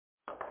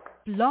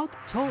Blog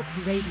Talk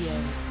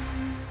Radio.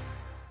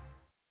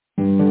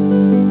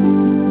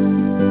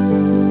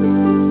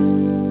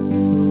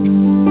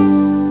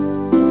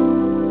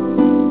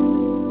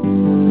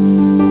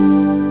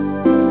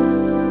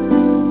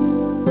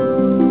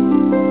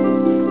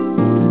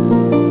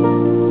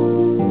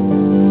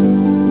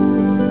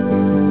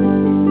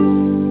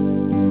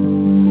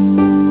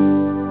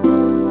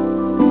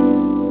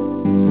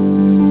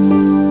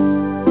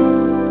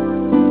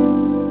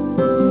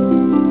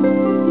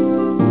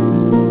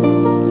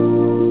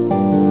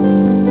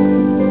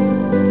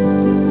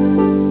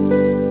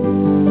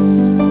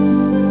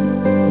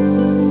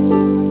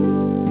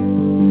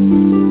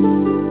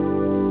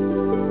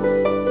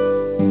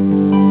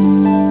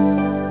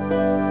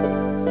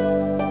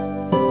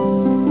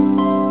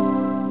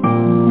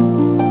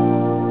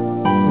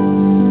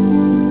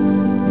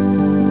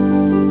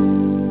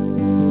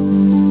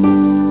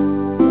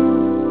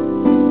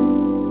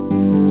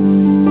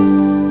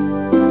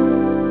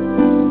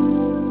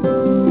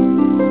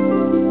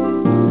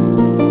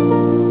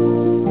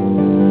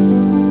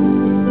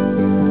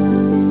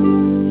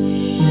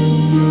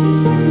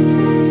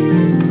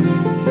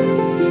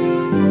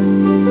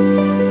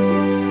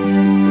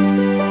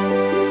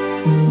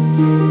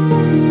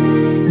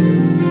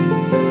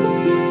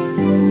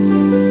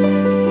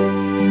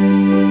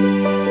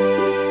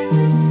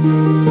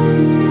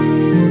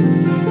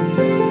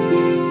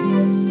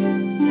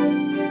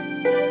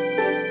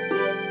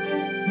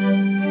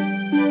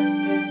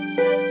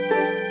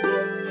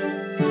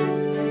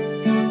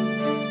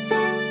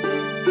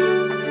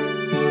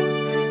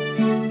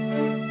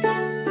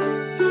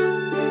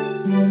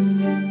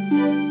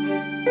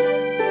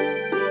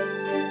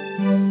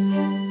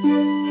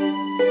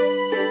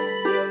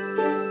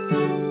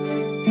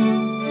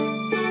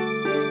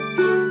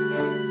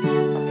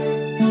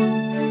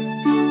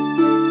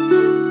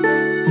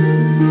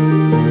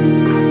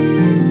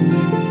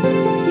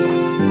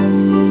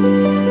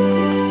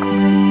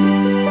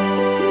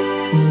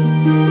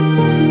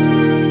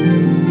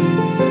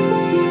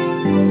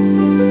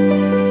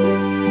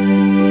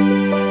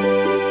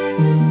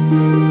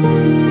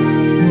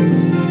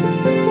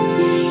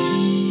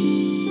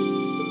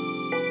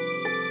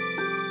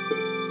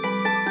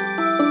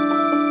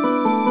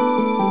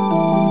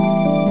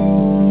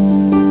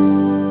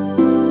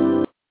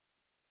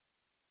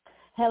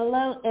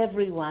 Hello,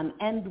 everyone,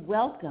 and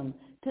welcome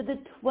to the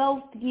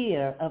 12th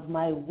year of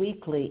my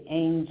weekly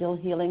Angel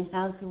Healing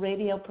House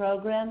radio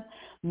program.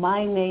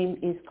 My name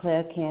is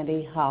Claire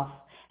Candy Huff,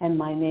 and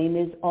my name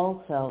is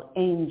also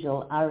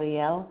Angel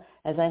Ariel,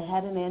 as I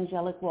had an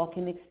angelic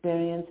walk-in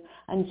experience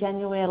on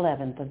January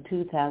 11th of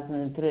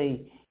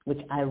 2003,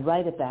 which I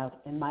write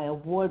about in my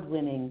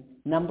award-winning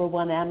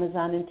 #1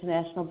 Amazon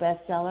International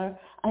bestseller,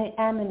 I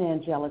Am an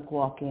Angelic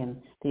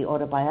Walk-In, the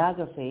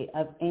autobiography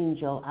of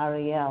Angel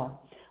Ariel.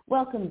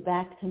 Welcome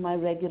back to my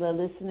regular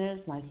listeners,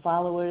 my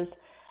followers,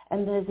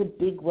 and there's a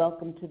big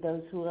welcome to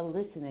those who are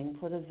listening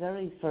for the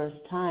very first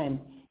time.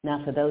 Now,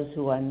 for those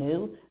who are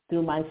new,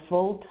 through my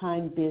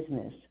full-time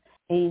business,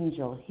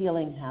 Angel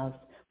Healing House,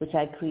 which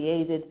I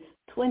created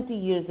 20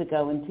 years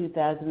ago in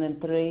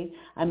 2003,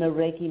 I'm a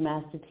Reiki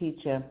master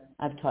teacher.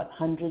 I've taught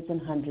hundreds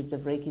and hundreds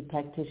of Reiki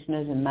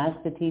practitioners and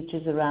master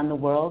teachers around the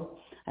world.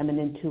 I'm an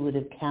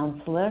intuitive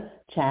counselor,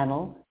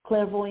 channel,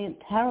 clairvoyant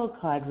tarot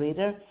card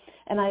reader,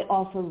 and I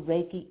offer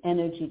Reiki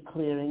energy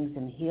clearings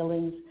and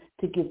healings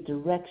to give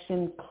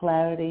direction,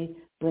 clarity,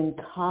 bring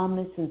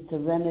calmness and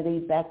serenity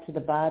back to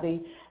the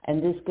body,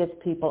 and this gets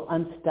people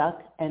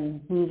unstuck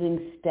and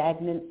moving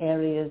stagnant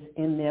areas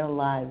in their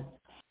lives.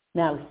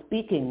 Now,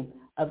 speaking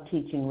of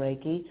teaching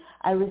Reiki,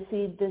 I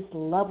received this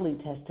lovely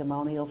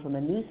testimonial from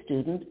a new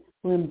student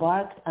who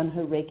embarked on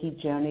her Reiki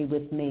journey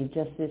with me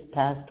just this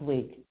past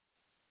week.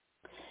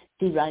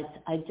 She writes,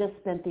 I just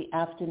spent the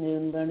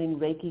afternoon learning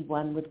Reiki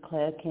 1 with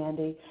Claire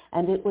Candy,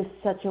 and it was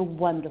such a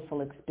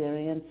wonderful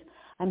experience.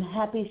 I'm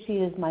happy she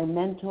is my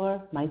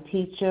mentor, my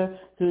teacher,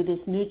 through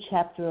this new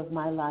chapter of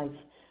my life.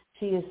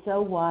 She is so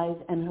wise,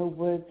 and her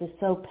words are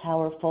so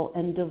powerful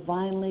and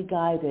divinely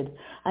guided.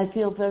 I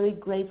feel very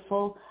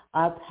grateful.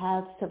 Our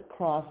paths have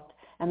crossed,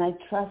 and I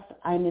trust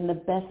I'm in the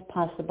best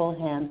possible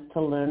hands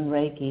to learn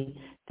Reiki.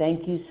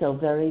 Thank you so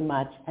very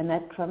much. And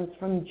that comes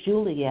from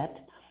Juliet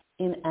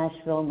in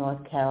Asheville,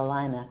 North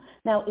Carolina.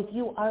 Now, if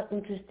you are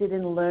interested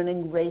in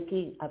learning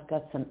Reiki, I've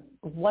got some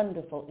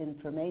wonderful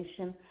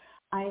information.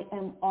 I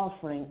am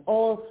offering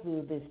all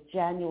through this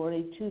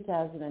January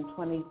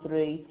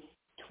 2023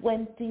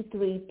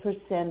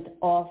 23%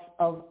 off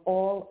of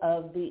all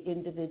of the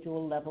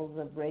individual levels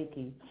of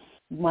Reiki.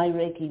 My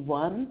Reiki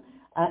 1,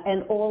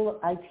 and all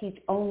I teach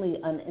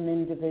only on an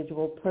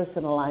individual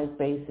personalized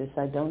basis.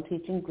 I don't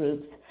teach in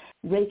groups.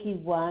 Reiki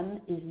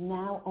 1 is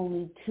now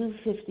only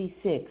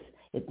 $256.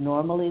 It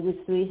normally was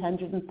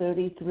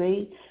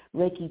 $333.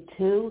 Reiki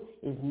 2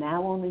 is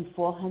now only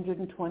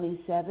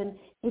 $427.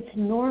 It's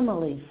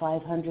normally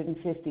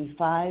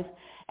 $555.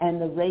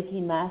 And the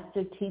Reiki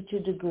Master Teacher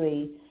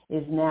degree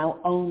is now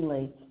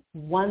only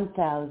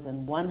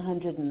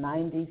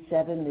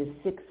 $1,197. This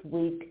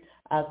 6-week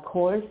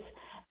course.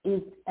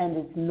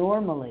 It's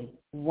normally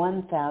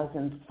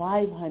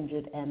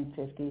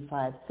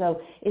 $1,555.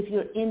 So if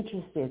you're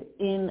interested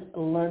in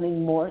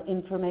learning more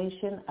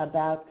information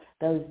about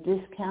those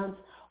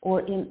discounts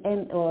or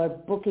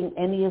booking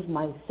any of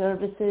my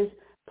services,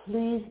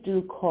 please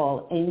do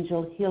call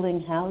Angel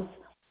Healing House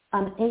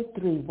on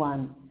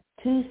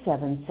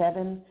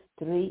 831-277-3716.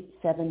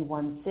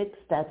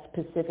 That's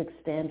Pacific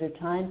Standard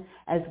Time,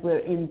 as we're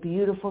in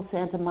beautiful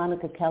Santa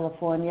Monica,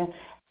 California.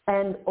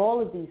 And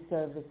all of these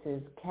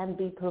services can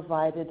be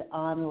provided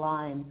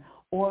online,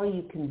 or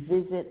you can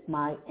visit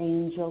my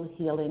Angel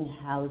Healing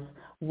House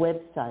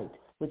website,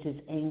 which is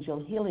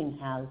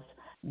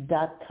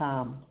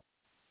angelhealinghouse.com.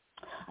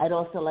 I'd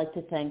also like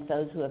to thank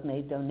those who have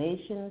made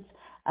donations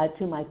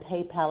to my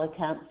PayPal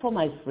account for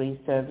my free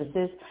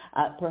services.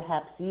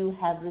 Perhaps you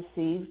have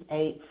received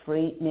a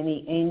free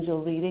mini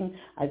angel reading.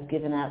 I've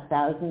given out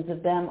thousands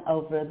of them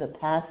over the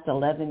past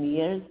 11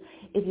 years.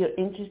 If you're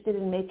interested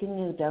in making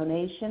a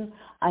donation,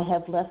 I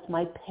have left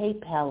my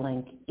PayPal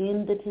link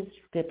in the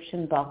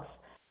description box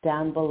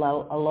down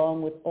below,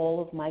 along with all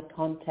of my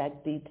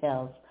contact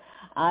details.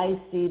 I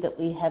see that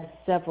we have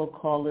several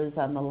callers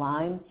on the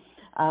line.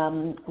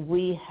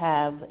 We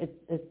have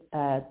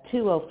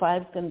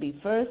 205 is going to be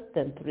first,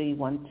 then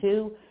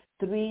 312,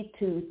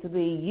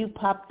 323. You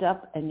popped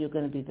up, and you're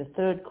going to be the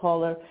third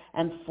caller,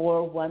 and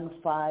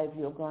 415,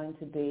 you're going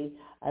to be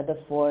the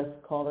fourth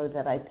caller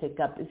that I pick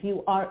up. If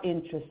you are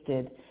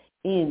interested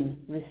in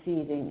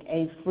receiving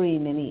a free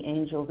mini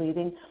angel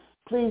reading,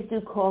 please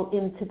do call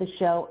into the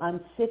show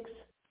on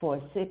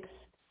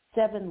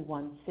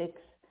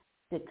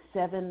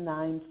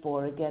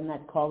 646-716-6794. Again,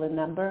 that call-in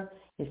number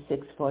is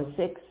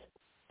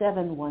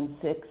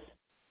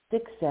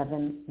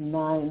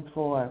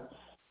 646-716-6794.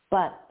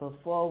 But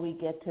before we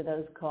get to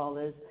those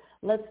callers,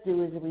 let's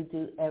do as we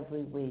do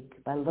every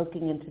week by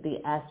looking into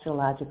the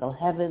astrological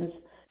heavens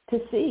to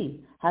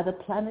see how the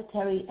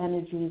planetary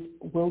energies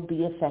will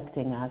be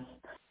affecting us.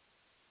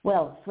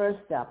 Well,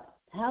 first up,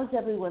 how's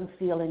everyone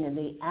feeling in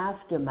the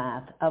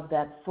aftermath of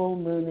that full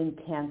moon in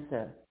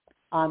Cancer?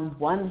 On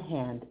one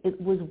hand, it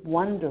was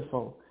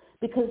wonderful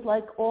because,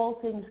 like all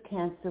things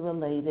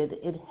Cancer-related,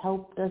 it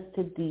helped us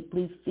to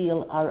deeply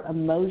feel our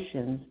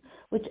emotions,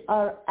 which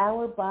are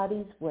our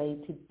body's way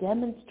to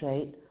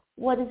demonstrate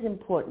what is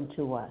important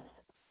to us.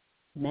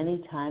 Many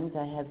times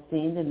I have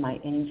seen in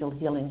my Angel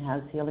Healing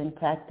House healing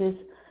practice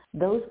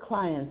those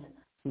clients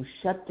who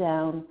shut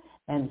down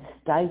and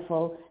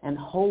stifle and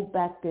hold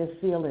back their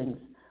feelings,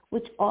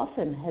 which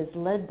often has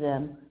led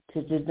them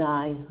to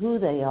deny who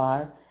they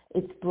are.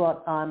 It's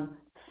brought on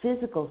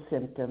physical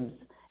symptoms,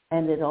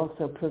 and it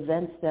also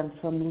prevents them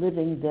from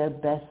living their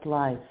best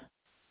life.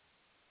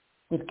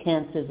 With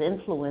Cancer's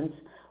influence,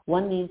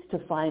 one needs to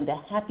find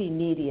a happy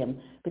medium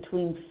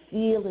between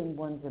feeling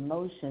one's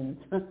emotions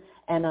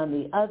and, on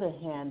the other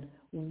hand,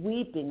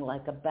 weeping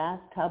like a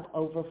bathtub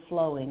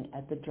overflowing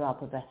at the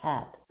drop of a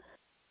hat.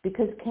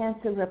 Because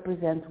Cancer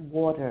represents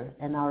water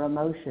and our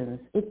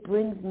emotions, it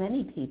brings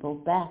many people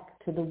back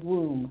to the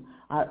womb,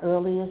 our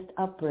earliest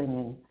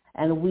upbringing,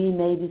 and we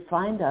maybe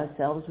find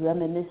ourselves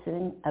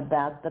reminiscing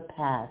about the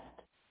past.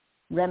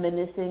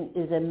 Reminiscing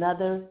is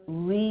another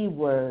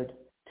word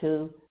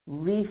to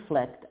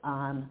reflect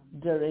on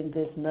during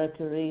this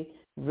Mercury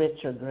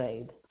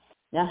retrograde.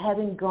 Now,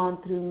 having gone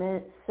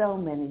through so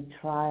many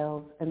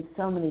trials and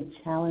so many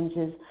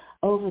challenges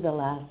over the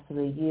last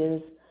 3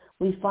 years,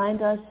 we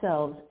find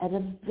ourselves at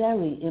a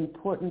very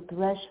important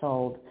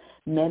threshold.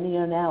 Many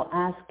are now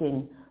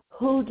asking,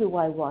 who do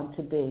I want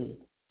to be?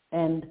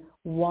 And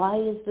why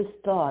is the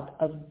thought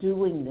of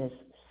doing this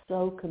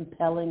so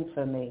compelling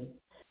for me?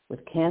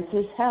 With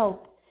Cancer's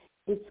help,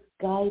 it's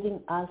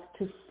guiding us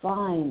to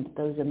find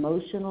those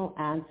emotional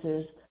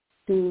answers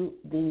to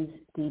these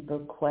deeper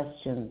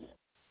questions.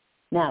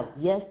 Now,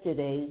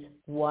 yesterday's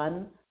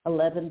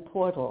 1/11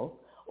 portal,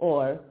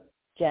 or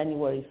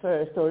January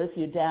 1st, or if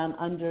you're down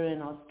under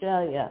in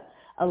Australia,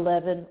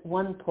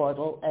 11/1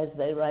 portal, as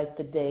they write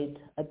the date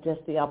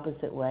just the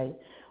opposite way.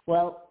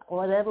 Well,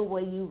 whatever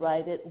way you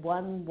write it,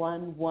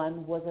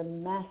 111 was a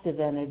massive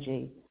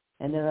energy.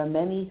 And there are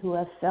many who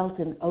have felt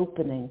an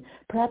opening,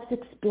 perhaps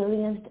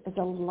experienced as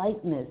a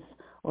lightness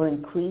or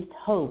increased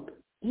hope,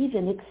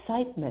 even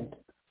excitement.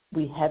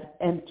 We have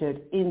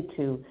entered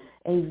into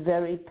a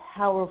very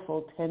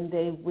powerful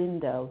 10-day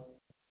window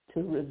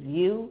to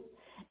review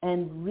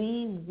and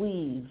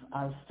reweave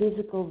our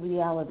physical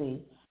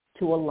reality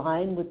to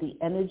align with the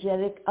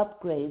energetic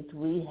upgrades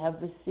we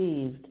have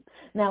received.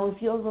 Now,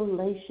 if your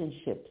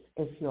relationships,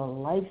 if your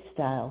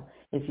lifestyle,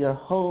 if your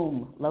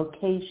home,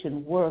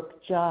 location,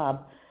 work,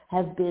 job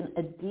have been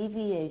a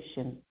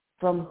deviation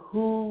from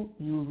who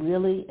you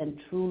really and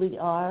truly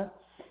are,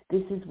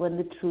 this is when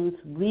the truth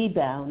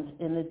rebounds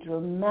in a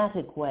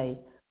dramatic way,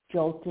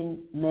 jolting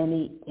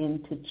many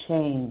into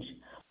change.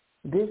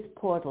 This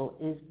portal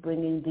is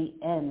bringing the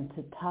end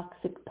to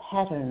toxic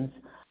patterns,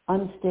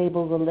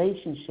 unstable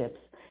relationships,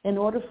 in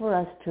order for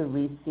us to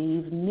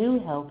receive new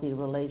healthy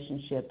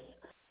relationships.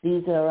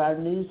 These are our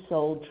new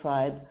soul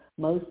tribe,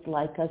 most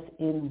like us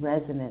in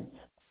resonance.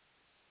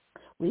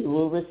 We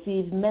will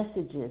receive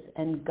messages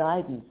and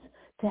guidance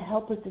to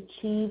help us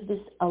achieve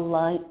this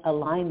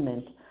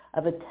alignment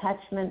of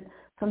attachment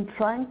from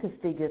trying to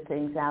figure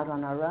things out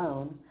on our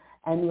own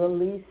and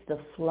release the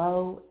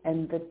flow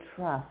and the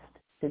trust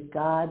to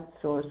God,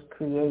 Source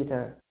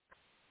Creator.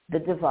 The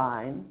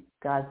divine,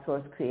 God,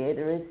 Source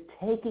Creator, is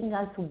taking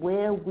us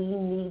where we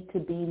need to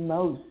be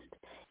most,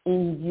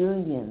 in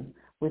union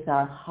with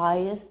our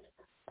highest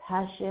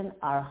passion,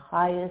 our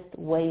highest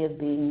way of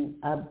being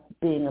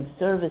of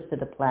service to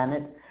the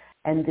planet,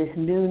 and this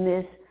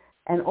newness.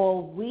 And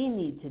all we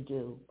need to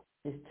do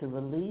is to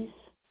release,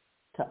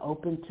 to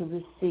open to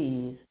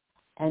receive,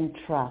 and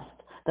trust.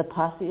 The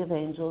posse of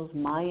angels,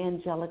 my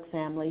angelic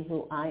family,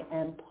 who I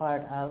am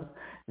part of,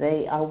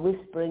 they are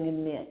whispering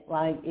in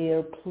my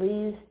ear,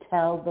 please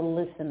tell the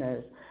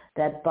listeners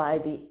that by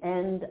the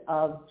end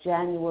of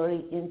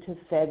January into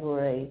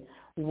February,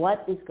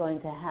 what is going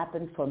to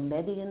happen for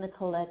many in the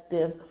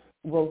collective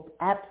will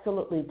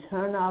absolutely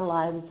turn our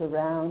lives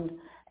around,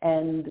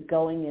 and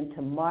going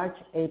into March,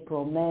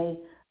 April, May,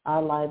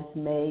 our lives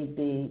may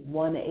be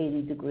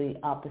 180-degree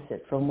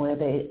opposite from where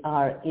they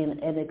are in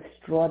an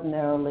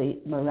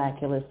extraordinarily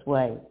miraculous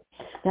way.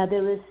 Now,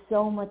 there is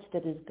so much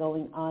that is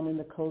going on in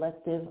the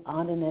collective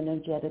on an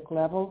energetic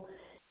level,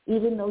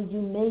 even though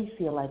you may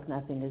feel like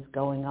nothing is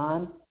going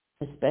on,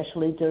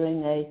 especially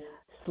during a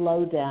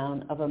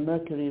slowdown of a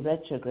Mercury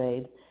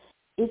retrograde.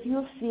 If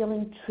you're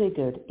feeling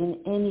triggered in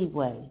any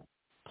way,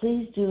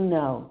 please do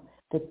know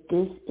that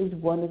this is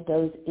one of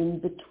those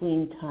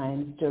in-between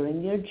times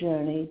during your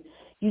journey.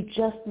 You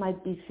just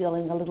might be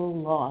feeling a little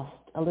lost,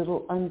 a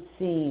little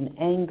unseen,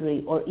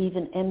 angry, or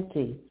even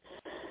empty.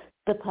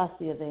 The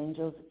posse of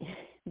angels,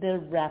 they're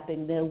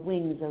wrapping their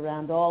wings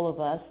around all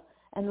of us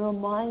and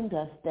remind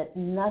us that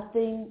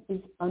nothing is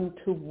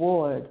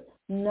untoward,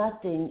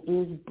 nothing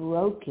is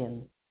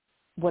broken.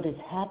 What is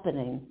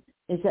happening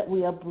is that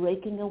we are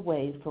breaking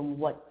away from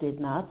what did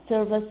not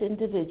serve us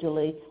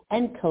individually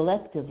and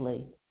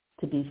collectively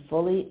to be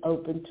fully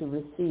open to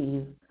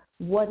receive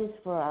what is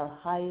for our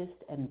highest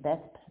and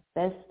best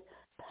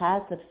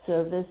path of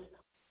service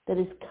that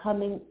is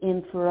coming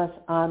in for us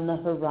on the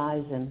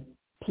horizon.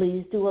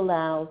 Please do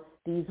allow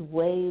these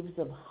waves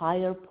of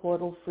higher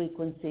portal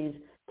frequencies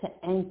to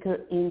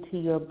anchor into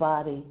your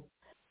body.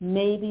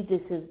 Maybe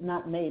this is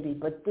not maybe,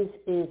 but this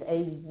is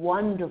a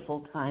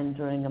wonderful time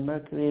during a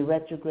Mercury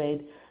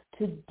retrograde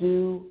to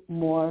do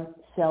more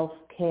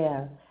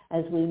self-care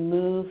as we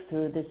move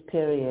through this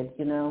period.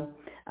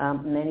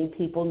 Many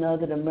people know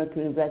that a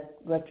Mercury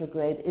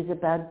retrograde is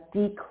about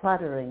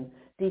decluttering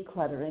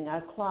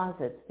our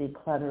closets,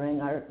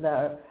 decluttering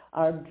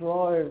our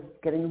drawers,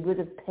 getting rid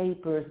of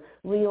papers,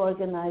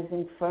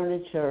 reorganizing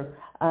furniture,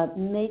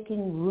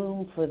 making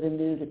room for the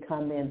new to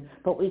come in.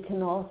 But we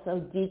can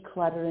also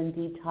declutter and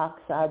detox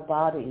our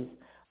bodies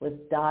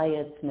with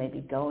diets,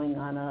 maybe going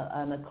on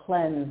a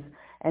cleanse,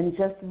 and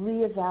just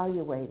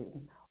reevaluating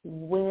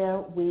where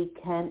we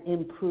can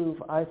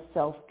improve our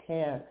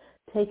self-care,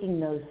 taking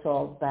those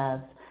salt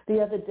baths. The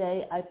other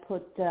day I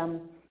put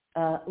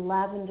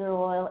lavender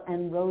oil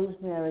and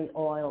rosemary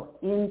oil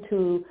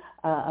into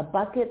a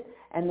bucket,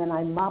 and then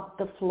I mopped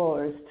the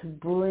floors to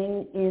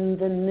bring in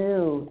the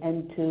new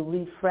and to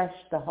refresh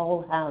the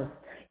whole house.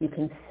 You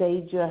can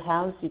sage your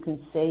house, you can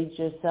sage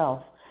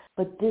yourself.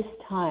 But this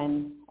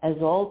time, as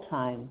all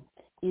time,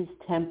 is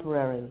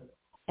temporary,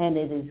 and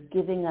it is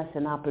giving us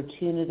an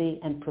opportunity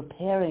and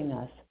preparing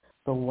us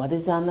for what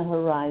is on the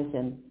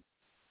horizon,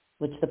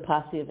 which the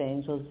posse of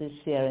angels is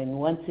sharing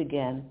once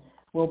again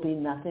will be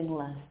nothing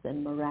less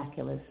than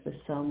miraculous for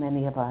so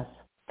many of us.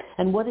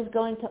 And what is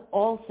going to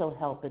also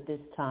help at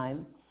this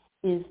time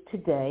is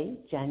today,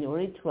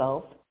 January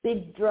 12th,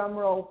 big drum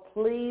roll,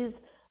 please,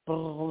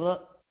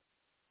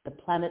 the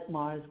planet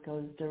Mars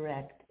goes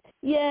direct.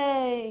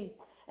 Yay!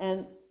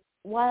 And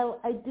while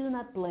I do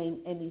not blame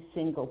any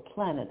single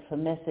planet for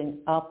messing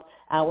up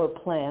our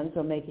plans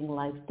or making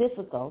life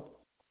difficult,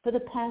 for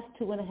the past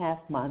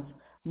 2.5 months,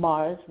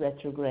 Mars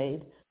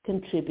retrograde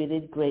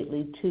contributed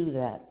greatly to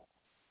that.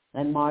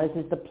 And Mars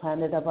is the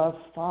planet of our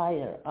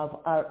fire,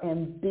 of our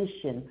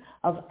ambition,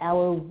 of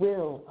our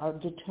will, our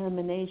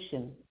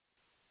determination.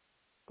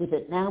 With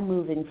it now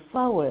moving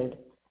forward,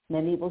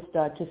 many will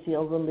start to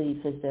feel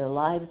relief as their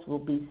lives will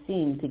be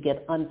seen to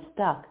get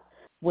unstuck,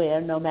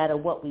 where no matter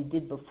what we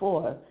did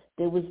before,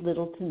 there was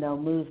little to no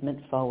movement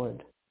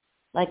forward.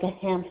 Like a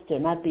hamster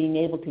not being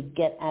able to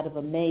get out of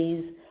a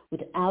maze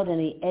without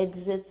any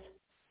exits,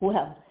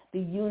 well, the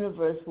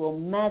universe will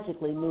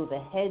magically move a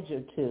hedge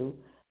or two,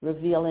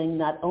 revealing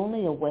not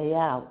only a way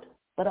out,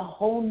 but a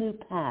whole new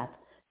path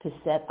to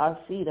set our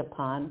feet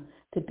upon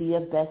to be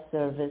of best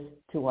service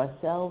to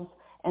ourselves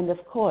and,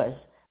 of course,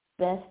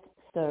 best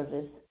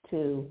service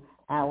to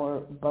our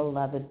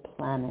beloved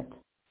planet.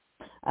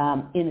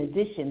 In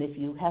addition, if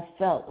you have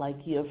felt like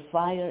your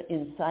fire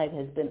inside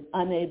has been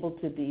unable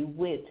to be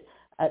lit,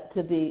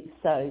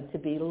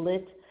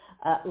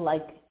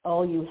 like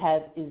all you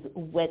have is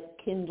wet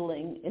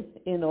kindling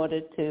in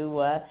order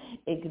to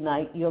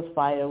ignite your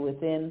fire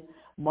within,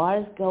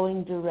 Mars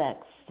going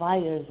direct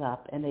fires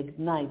up and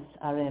ignites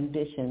our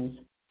ambitions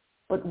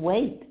But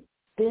wait,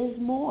 there's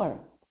more.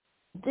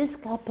 This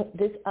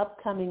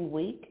upcoming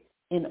week,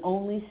 in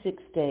only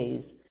 6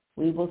 days,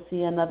 we will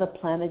see another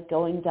planet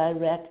going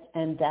direct,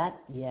 and that,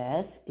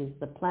 yes, is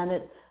the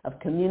planet of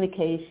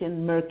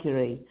communication,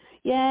 Mercury.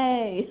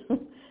 Yay!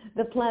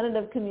 The planet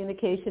of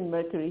communication,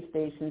 Mercury,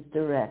 stations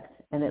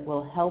direct, and it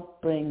will help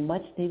bring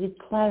much-needed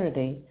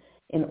clarity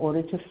in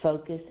order to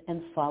focus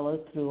and follow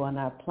through on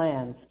our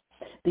plans.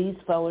 These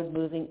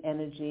forward-moving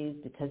energies,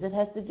 because it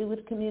has to do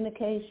with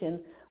communication,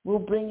 will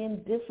bring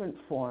in different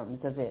forms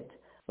of it,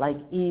 like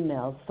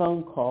emails,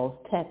 phone calls,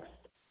 texts,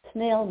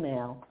 snail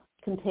mail,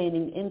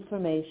 containing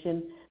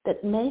information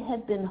that may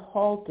have been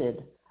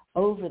halted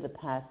over the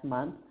past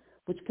month,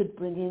 which could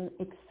bring in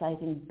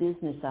exciting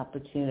business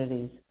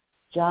opportunities,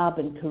 job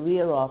and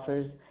career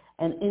offers,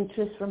 and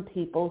interest from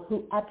people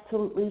who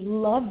absolutely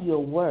love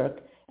your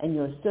work and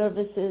your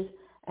services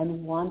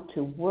and want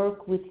to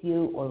work with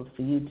you or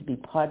for you to be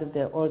part of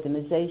their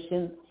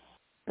organization.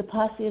 The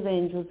Posse of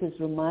Angels is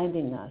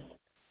reminding us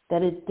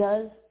that it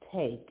does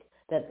take,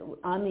 that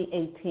on the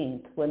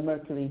 18th, when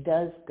Mercury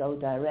does go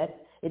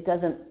direct, it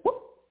doesn't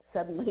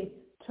suddenly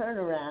turn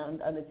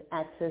around on its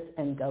axis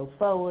and go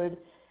forward.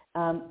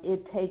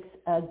 It takes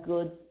a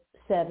good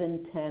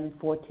 7, 10,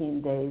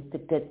 14 days to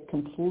get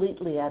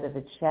completely out of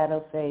its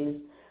shadow phase.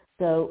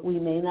 So we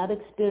may not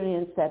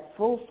experience that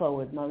full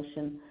forward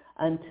motion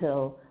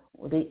until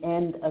the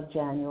end of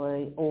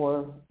January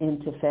or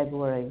into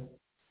February.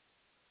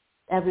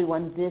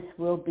 Everyone, this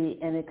will be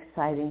an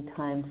exciting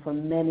time for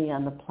many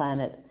on the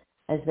planet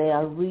as they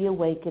are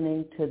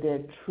reawakening to their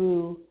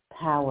true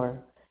power,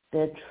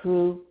 their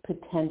true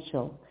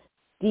potential,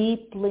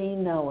 deeply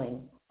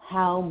knowing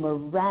how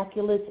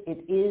miraculous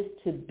it is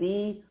to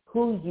be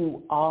who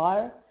you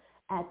are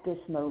at this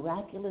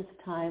miraculous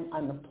time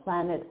on the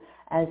planet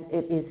as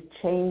it is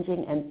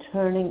changing and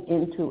turning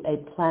into a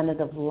planet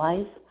of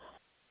life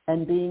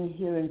and being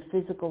here in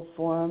physical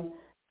form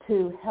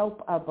to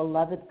help our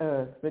beloved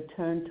Earth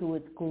return to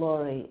its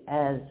glory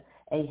as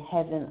a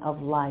heaven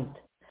of light,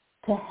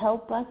 to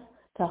help us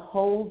to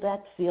hold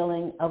that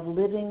feeling of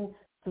living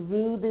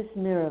through this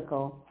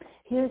miracle.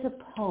 Here's a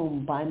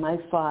poem by my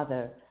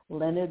father,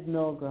 Leonard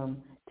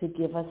Milgram, to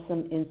give us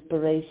some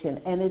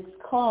inspiration, and it's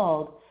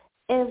called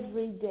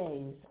Every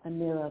Day's a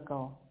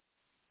Miracle.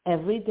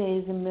 Every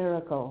day is a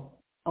miracle,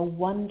 a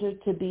wonder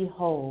to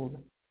behold,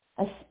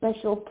 a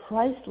special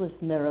priceless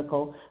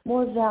miracle,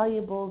 more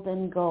valuable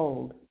than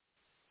gold.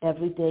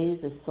 Every day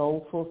is a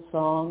soulful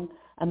song,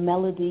 a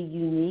melody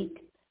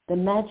unique, the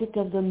magic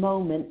of the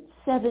moment,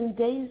 7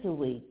 days a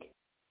week.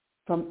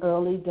 From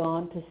early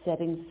dawn to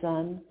setting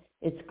sun,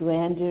 its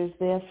grandeurs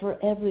there for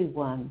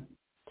everyone,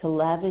 to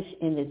lavish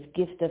in its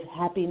gift of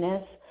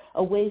happiness,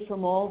 away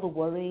from all the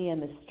worry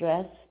and the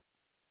stress.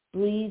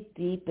 Breathe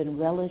deep and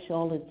relish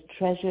all its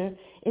treasure.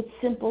 Its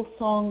simple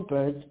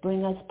songbirds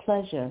bring us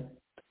pleasure.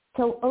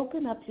 So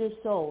open up your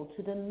soul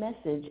to the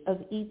message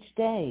of each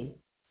day.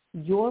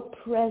 Your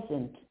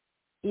present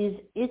is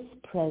its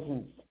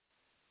presence.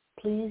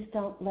 Please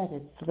don't let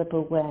it slip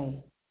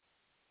away.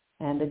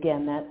 And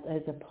again, that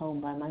is a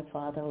poem by my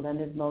father,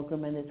 Leonard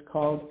Milgram, and it's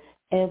called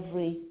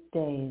Every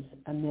Day's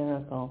a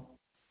Miracle.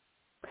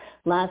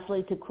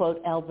 Lastly, to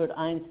quote Albert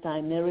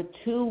Einstein, there are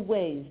 2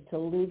 ways to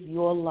live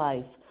your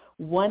life.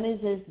 One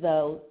is as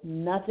though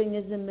nothing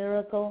is a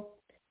miracle,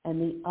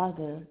 and the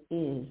other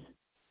is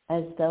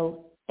as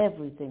though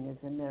everything is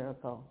a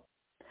miracle.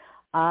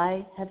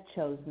 I have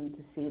chosen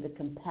to see the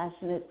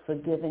compassionate,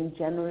 forgiving,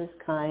 generous,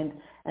 kind,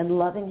 and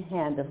loving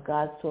hand of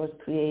God's source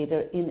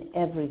creator in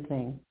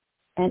everything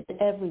and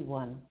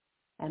everyone,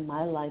 and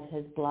my life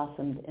has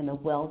blossomed in a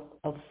wealth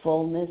of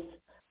fullness,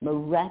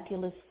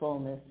 miraculous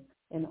fullness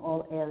in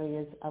all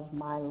areas of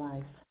my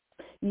life.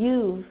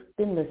 You've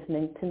been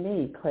listening to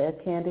me, Claire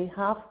Candy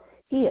Hoff,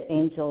 here,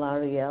 Angel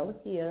Ariel,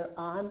 here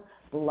on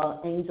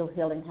Angel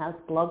Healing House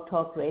Blog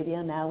Talk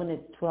Radio, now in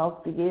its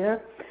 12th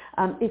year.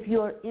 If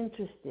you're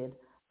interested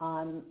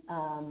on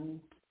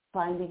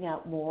finding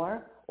out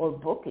more or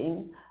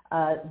booking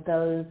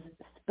those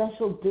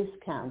special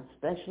discounts,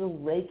 special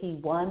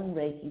Reiki 1,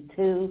 Reiki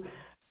 2,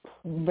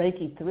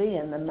 Reiki 3,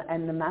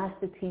 and the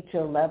Master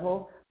Teacher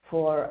level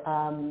for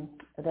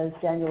those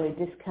January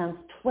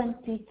discounts,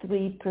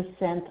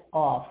 23%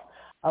 off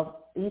of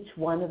each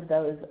one of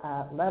those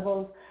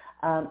levels.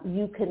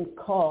 You can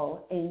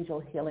call Angel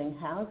Healing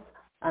House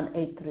on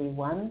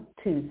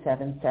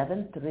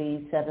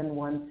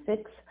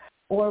 831-277-3716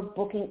 or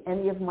booking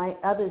any of my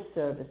other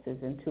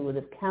services,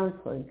 intuitive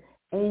counseling,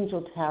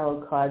 angel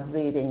tarot card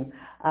reading,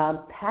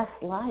 past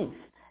life,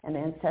 and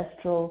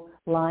ancestral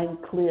line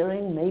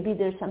clearing. Maybe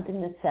there's something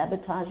that's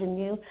sabotaging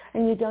you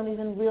and you don't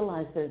even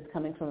realize that it's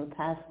coming from a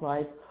past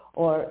life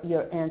or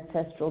your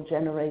ancestral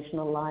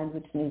generational line,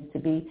 which needs to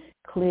be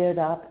cleared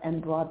up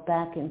and brought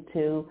back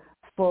into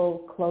full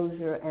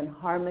closure and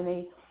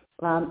harmony.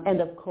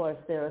 And of course,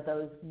 there are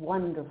those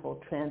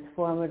wonderful,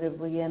 transformative,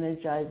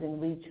 re-energizing,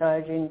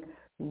 recharging,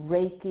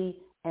 Reiki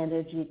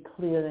energy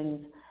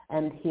clearings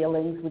and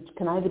healings, which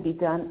can either be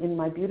done in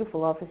my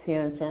beautiful office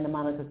here in Santa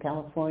Monica,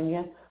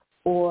 California,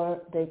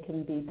 or they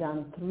can be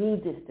done through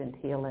distant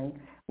healing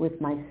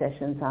with my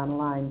sessions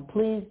online.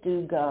 Please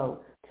do go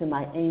to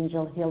my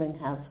Angel Healing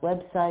House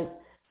website,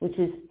 which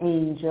is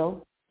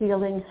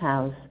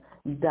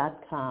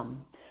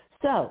angelhealinghouse.com.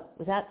 So,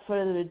 without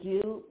further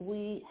ado,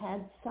 we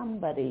had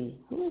somebody.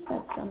 Who is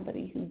that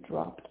somebody who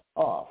dropped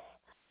off?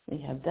 We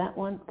have that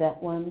one.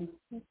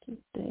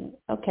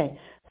 Okay,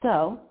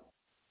 so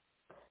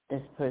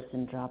this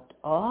person dropped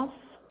off.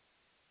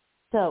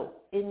 So,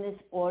 in this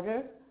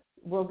order,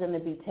 we're going to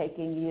be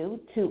taking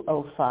you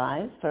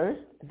 205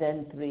 first,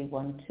 then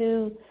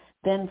 312,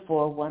 then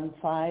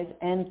 415,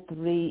 and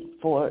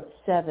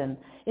 347.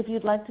 If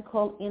you'd like to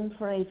call in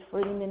for a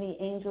free mini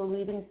angel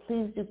reading,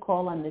 please do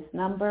call on this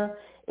number.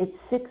 It's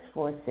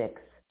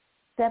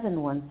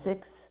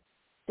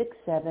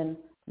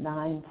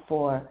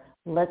 646-716-6794.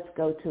 Let's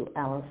go to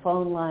our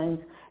phone lines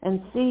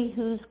and see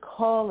who's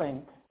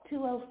calling.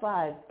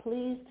 205,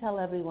 please tell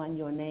everyone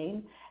your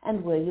name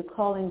and where you're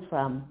calling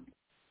from.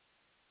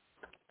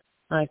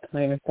 Hi,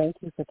 Claire. Thank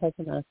you for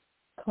taking our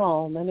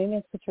call. My name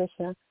is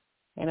Patricia,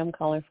 and I'm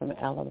calling from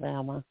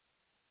Alabama.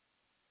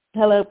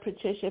 Hello,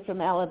 Patricia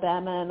from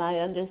Alabama, and I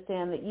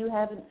understand that you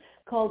haven't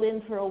called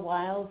in for a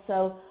while,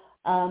 so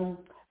I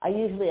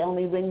usually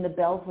only ring the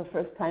bell for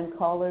first-time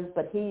callers,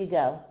 but here you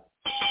go.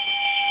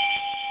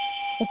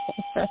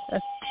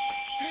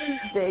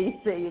 There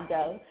you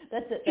go.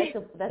 That's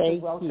a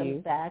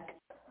welcome back.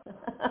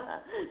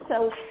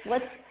 So,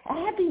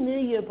 Happy New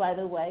Year, by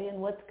the way,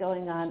 and what's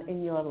going on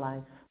in your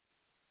life?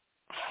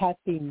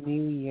 Happy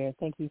New Year.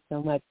 Thank you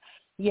so much.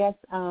 Yes,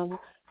 Claire,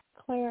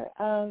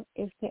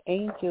 if the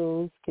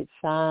angels could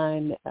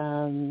sign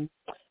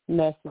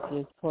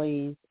messages,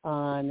 please,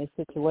 on the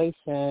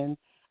situation,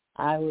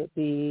 I would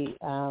be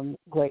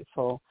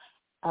grateful.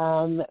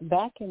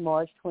 Back in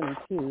March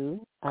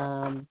 22,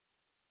 I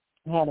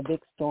had a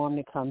big storm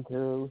to come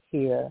through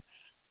here,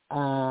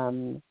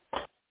 and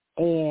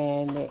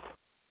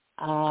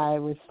I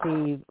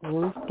received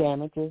roof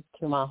damages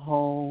to my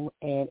home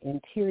and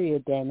interior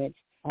damage,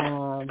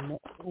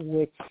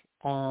 which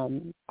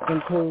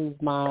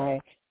includes my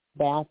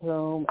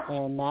bathroom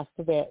and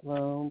master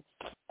bedroom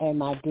and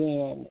my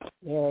den.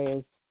 There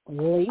is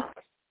leaks,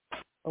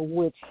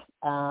 which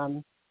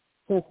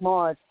since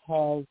March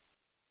has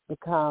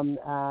become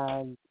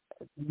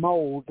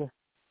mold.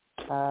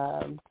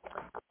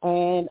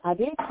 And I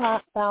did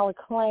file a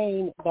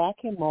claim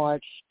back in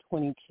March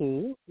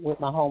 22 with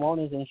my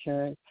homeowner's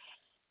insurance,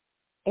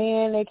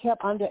 and they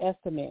kept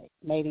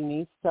underestimating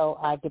me, so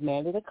I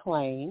demanded a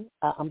claim.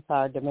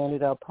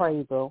 Demanded an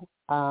appraisal.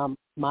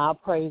 My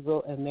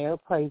appraisal and their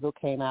appraisal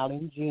came out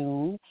in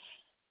June,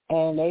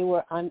 and they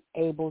were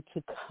unable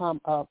to come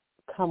to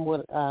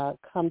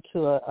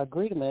an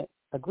agreement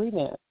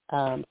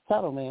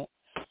settlement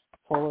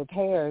for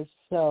repairs.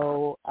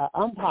 So an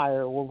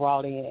umpire was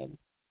brought in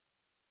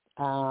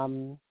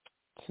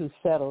to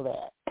settle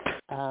that,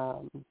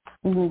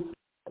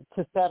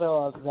 to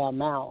settle the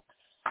amount.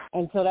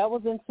 And so that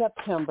was in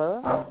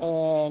September,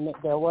 and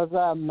there was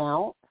an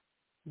amount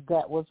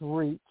that was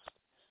reached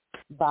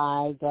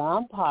by the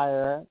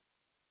umpire,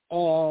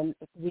 and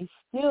I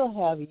still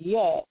have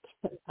yet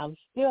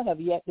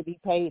to be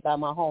paid by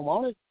my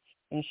homeowner's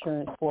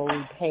insurance for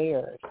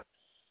repairs.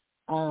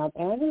 And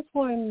I just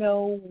want to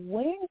know,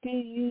 when do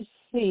you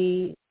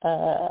see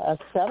a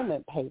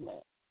settlement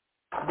payment?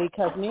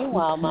 Because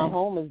meanwhile, my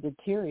home is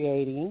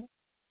deteriorating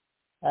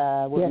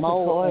with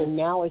mold, and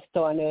now it's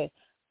starting to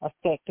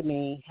affect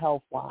me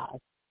health-wise.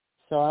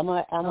 So I'm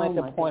at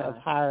the point of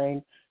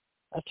hiring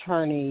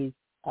attorneys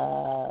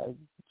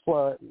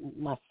for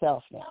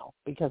myself now,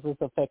 because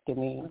it's affecting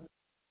me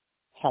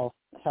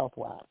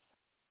health-wise.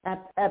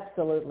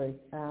 Absolutely.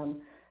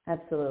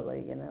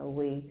 Absolutely. You know,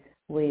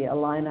 we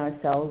align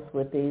ourselves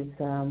with these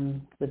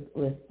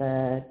with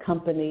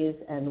companies,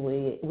 and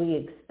we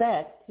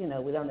expect, you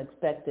know, we don't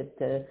expect it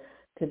to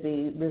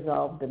be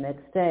resolved the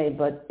next day,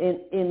 but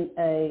in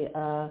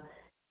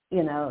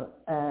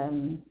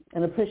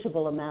an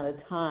appreciable amount of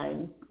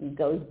time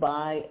goes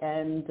by,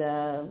 and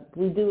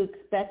we do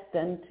expect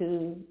them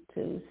to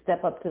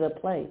step up to the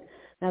plate.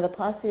 Now, the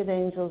Posse of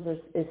Angels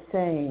is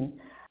saying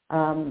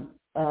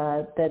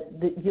that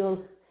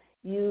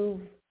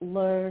you've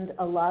learned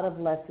a lot of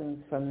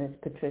lessons from this,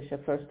 Patricia,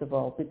 first of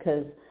all,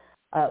 because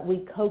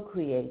we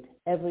co-create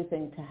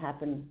everything to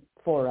happen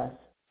for us,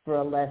 for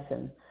a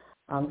lesson.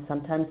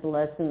 Sometimes the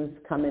lessons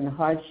come in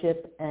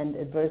hardship and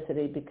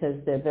adversity because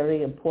they're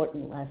very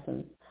important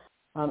lessons.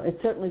 It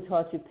certainly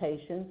taught you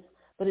patience,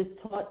 but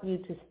it taught you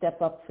to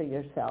step up for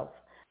yourself.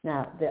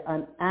 Now,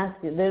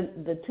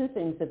 the two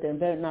things that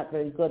they're not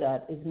very good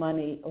at is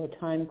money or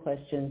time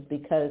questions,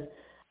 because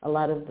a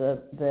lot of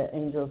the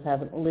angels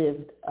haven't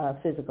lived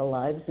physical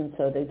lives, and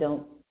so they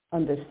don't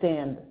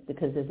understand,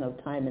 because there's no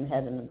time in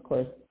heaven. Of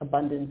course,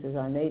 abundance is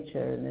our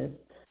nature, and there's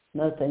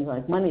no things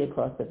like money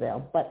across the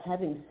veil. But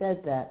having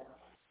said that,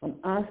 I'm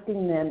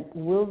asking them,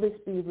 will this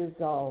be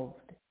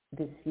resolved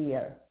this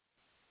year?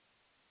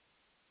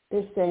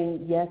 They're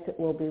saying, yes, it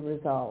will be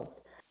resolved.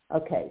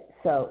 Okay,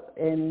 so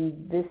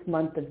in this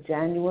month of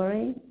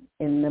January,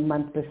 in the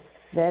month of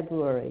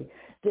February.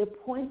 They're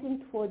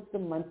pointing towards the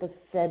month of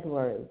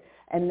February.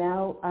 And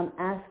now I'm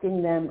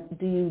asking them,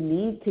 do you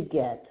need to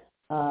get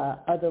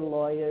other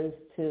lawyers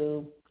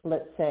to,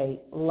 let's say,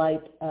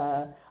 light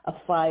a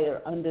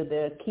fire under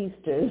their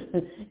keisters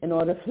in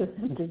order for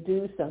them to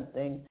do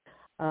something?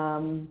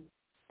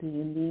 Do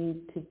you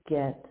need to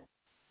get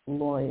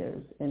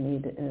lawyers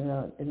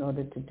in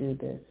order to do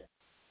this?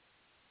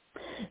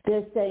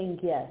 They're saying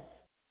yes.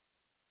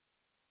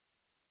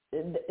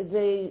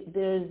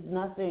 There's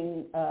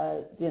nothing,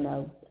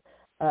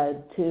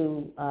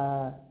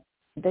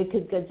 they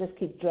could just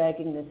keep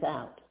dragging this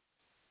out.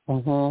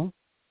 Mm-hmm.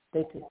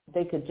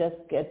 They could just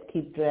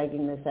keep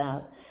dragging this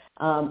out.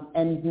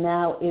 And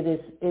now it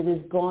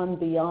is gone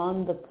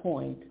beyond the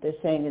point. They're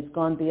saying it's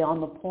gone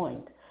beyond the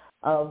point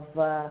of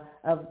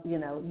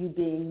you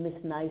being Miss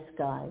Nice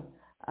Guy,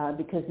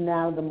 because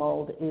now the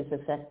mold is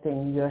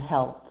affecting your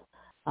health.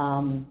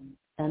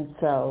 And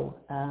so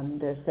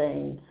they're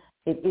saying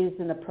it is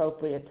an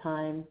appropriate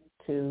time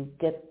to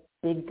get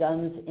big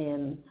guns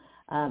in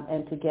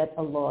and to get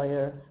a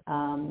lawyer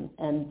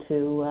and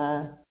to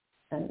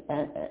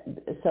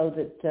so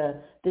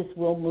that this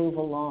will move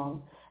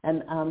along.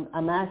 And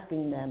I'm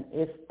asking them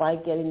if by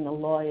getting a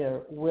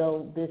lawyer,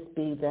 will this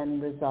be then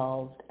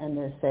resolved? And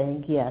they're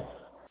saying yes.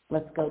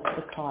 Let's go to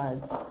the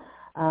cards.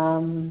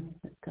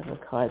 Let's go to the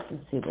cards and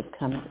see what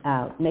comes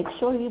out. Make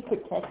sure you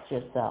protect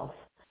yourself.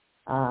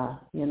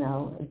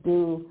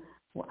 Do,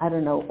 I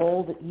don't know,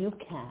 all that you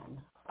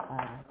can.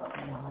 I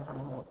don't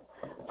know what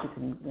you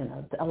can,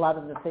 a lot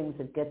of the things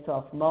that gets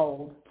off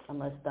mold,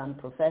 unless done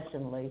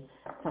professionally,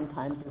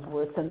 sometimes is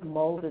worse than the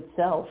mold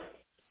itself,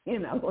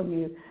 when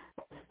you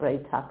spray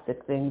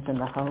toxic things in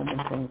the home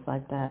and things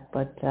like that.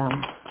 But,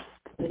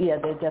 yeah,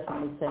 they're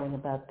definitely saying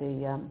about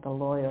the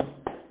lawyer.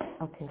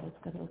 Okay, let's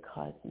go to the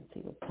cards and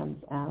see what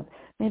comes out.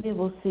 Maybe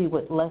we'll see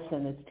what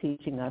lesson it's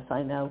teaching us.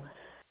 I know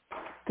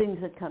things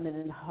that come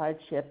in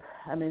hardship,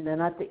 I mean, they're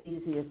not the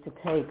easiest to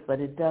take, but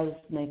it does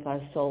make our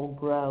soul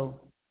grow.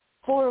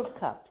 Four of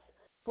Cups.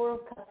 Four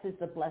of Cups is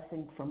the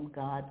blessing from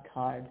God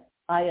card.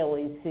 I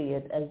always see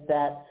it as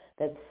that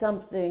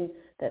something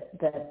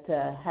that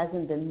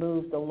hasn't been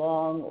moved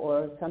along,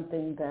 or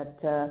something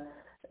that,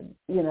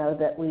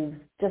 that we've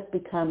just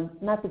become,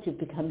 not that you've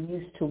become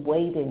used to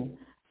waiting,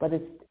 but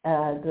it's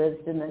there's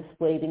in this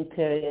waiting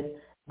period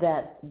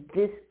that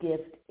this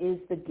gift is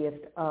the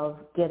gift of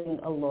getting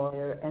a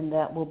lawyer, and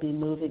that will be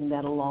moving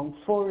that along.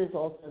 4 is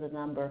also the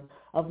number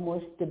of more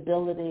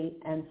stability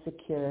and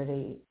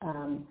security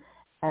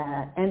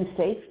and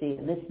safety,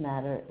 in this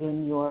matter,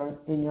 in your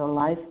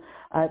life.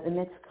 The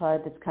next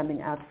card that's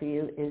coming out for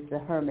you is the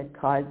Hermit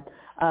card.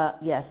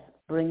 Yes,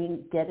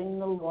 getting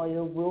the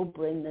lawyer will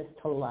bring this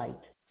to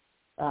light.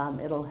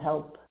 It'll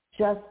help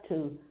just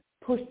to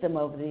push them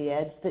over the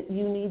edge that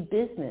you need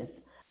business.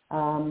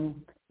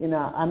 I'm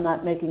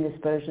not making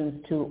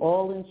aspersions to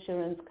all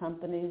insurance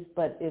companies,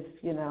 but if,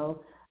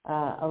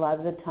 a lot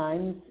of the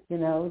times,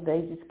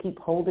 they just keep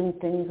holding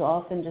things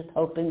off and just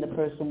hoping the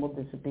person will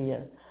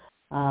disappear.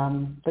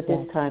 But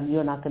this time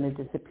you're not going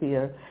to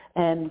disappear.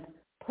 And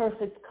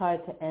perfect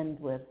card to end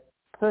with.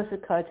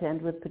 Perfect card to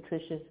end with,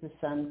 Patricia's the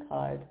Sun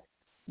card.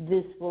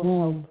 This will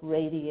help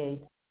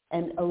radiate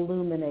and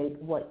illuminate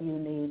what you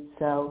need.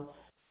 So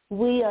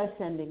we are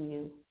sending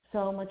you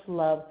so much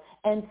love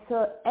and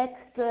so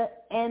extra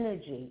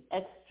energy,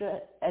 extra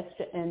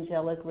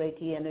angelic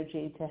Reiki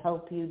energy to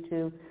help you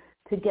to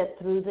get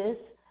through this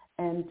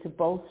and to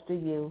bolster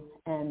you,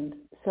 and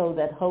so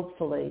that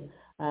hopefully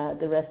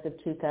the rest of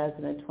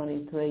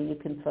 2023 you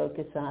can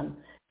focus on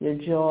your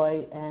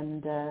joy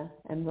and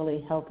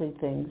really helping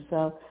things.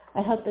 So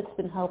I hope that's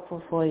been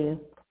helpful for you.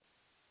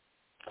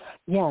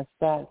 Yes,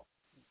 that's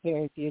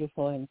very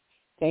beautiful, and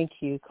thank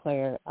you,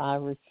 Claire. I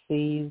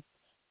receive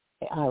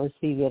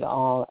it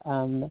all.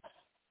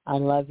 I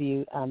love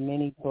you.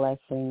 Many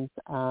blessings.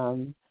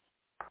 And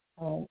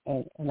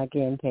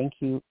again,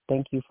 thank you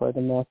for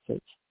the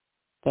message.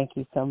 Thank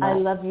you so much. I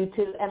love you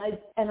too.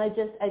 And I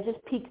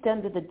just peeked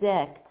under the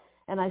deck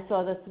and I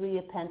saw the 3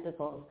 of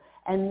Pentacles.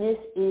 And this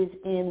is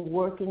in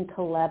working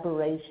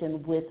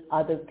collaboration with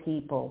other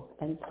people.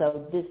 And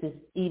so this is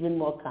even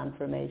more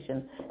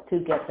confirmation to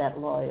get that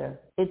lawyer.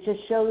 It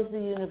just shows the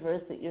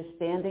universe that you're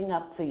standing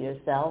up for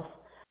yourself.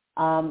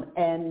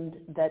 And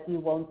that you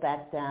won't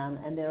back down,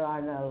 and there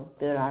are no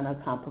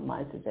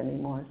compromises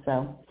anymore.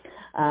 So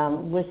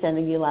we're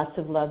sending you lots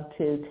of love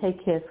too.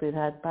 Take care,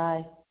 sweetheart.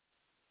 Bye.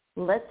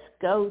 Let's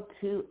go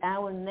to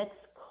our next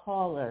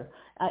caller.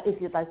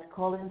 If you'd like to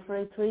call in for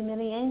a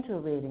 3-mini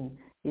angel reading,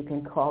 you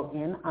can call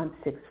in on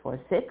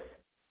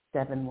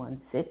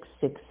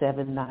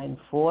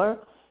 646-716-6794.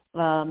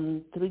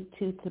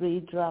 323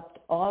 dropped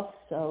off,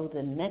 so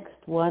the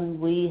next one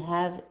we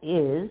have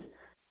is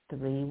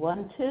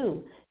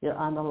 312. You're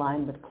on the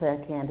line with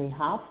Claire Candy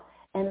Hoff,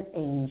 an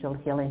Angel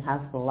Healing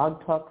House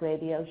Blog Talk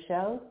radio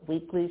show,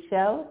 weekly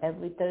show,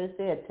 every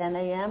Thursday at 10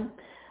 a.m.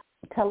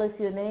 Tell us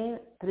your name,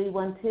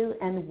 312,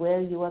 and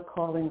where you are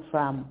calling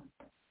from.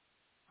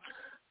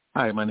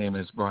 Hi, my name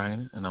is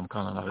Brian, and I'm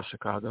calling out of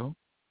Chicago.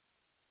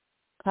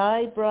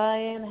 Hi,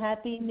 Brian.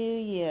 Happy New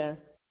Year.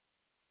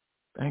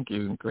 Thank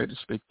you. Great to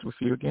speak with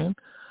you again.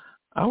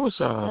 I was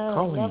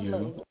calling lovely.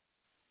 you.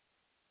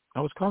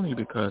 I was calling you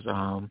because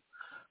on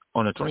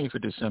the 20th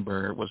of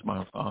December was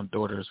my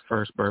daughter's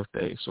first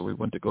birthday, so we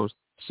went to go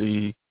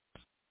see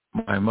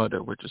my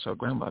mother, which is her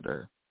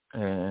grandmother,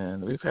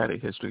 and we've had a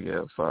history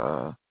of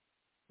a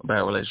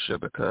bad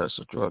relationship because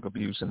of drug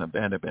abuse and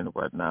abandonment and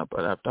whatnot.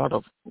 But I've thought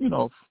of,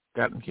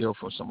 gotten healed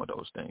for some of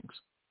those things.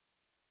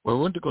 Well,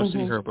 we went to go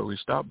see her, but we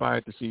stopped by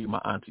to see my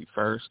auntie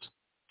first,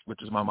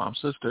 which is my mom's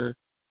sister,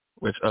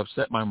 which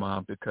upset my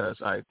mom because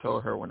I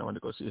told her when I went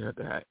to go see her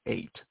that I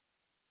ate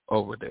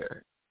over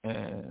there.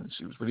 And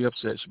she was really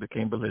upset. She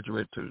became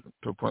belligerent to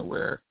a point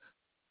where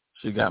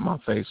she got in my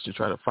face to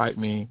try to fight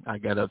me. I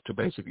got up to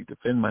basically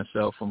defend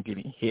myself from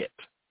getting hit.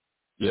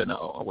 I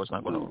was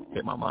not going to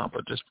hit my mom,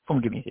 but just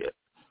from getting hit.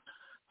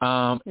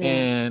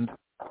 And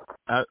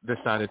I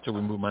decided to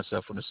remove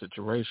myself from the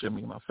situation,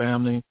 me and my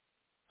family.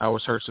 I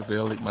was hurt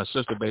severely. My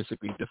sister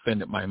basically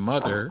defended my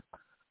mother,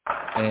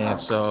 and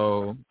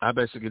so I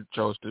basically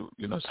chose to,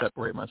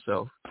 separate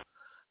myself.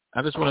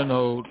 I just want to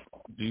know,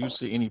 do you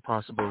see any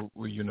possible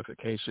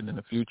reunification in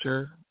the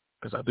future?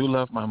 Because I do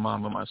love my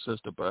mom and my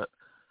sister, but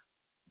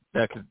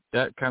that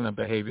kind of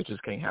behavior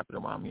just can't happen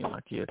around me and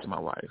my kids and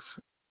my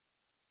wife.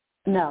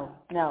 No,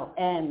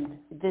 and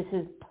this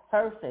is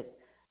perfect.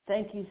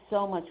 Thank you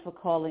so much for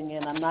calling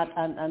in. I'm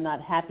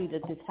not happy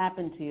that this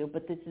happened to you,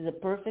 but this is a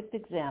perfect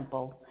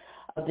example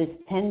of this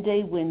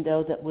 10-day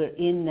window that we're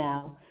in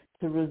now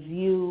to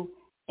review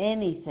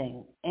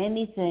anything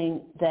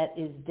that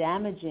is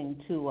damaging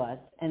to us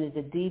and is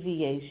a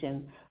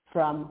deviation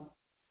from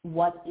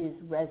what is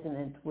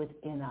resonant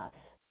within us.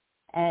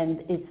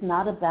 And it's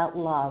not about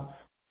love.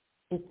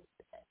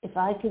 If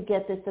I could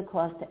get this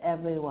across to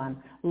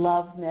everyone,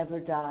 love never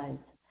dies.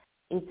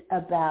 It's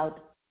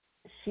about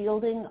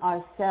shielding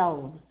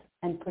ourselves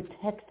and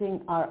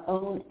protecting our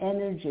own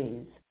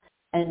energies.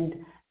 And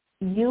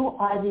you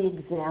are the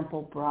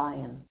example,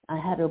 Brian. I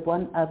had a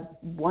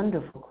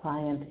wonderful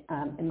client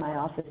in my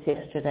office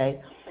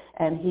yesterday,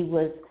 and he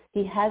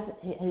has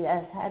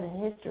had a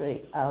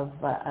history of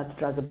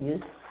drug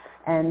abuse,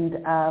 and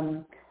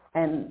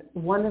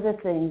one of the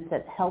things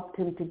that helped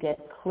him to get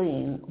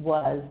clean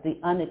was the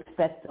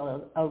unexpected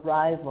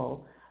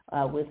arrival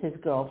with his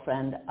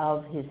girlfriend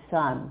of his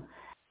son.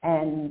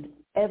 And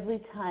every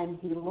time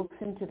he looks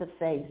into the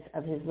face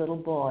of his little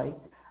boy,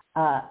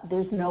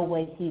 there's no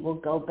way he will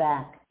go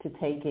back to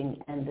taking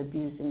and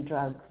abusing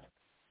drugs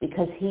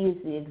because he is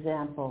the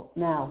example.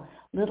 Now,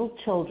 little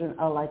children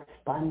are like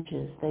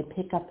sponges. They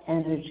pick up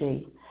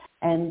energy.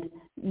 And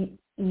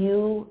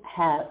you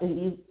have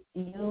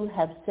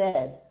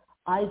said,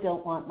 I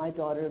don't want my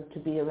daughter to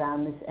be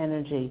around this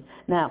energy.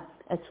 Now,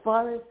 as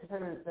far as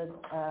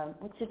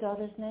what's your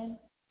daughter's name?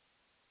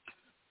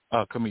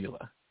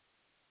 Camila.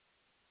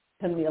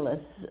 Camila,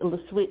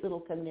 sweet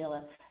little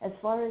Camila. As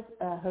far as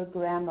her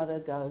grandmother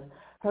goes,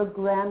 her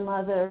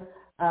grandmother,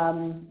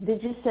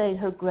 did you say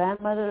her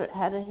grandmother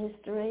had a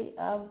history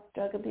of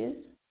drug abuse?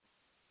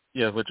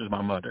 Yeah, which is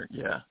my mother,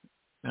 yeah.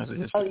 Has a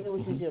history. Oh,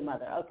 which is your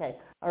mother. Okay,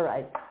 all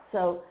right.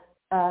 So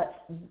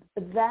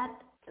that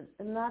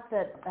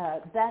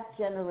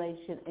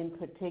generation in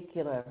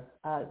particular,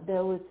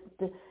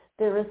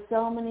 there are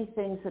so many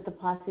things that the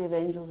Posse of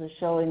Angels are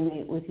showing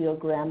me with your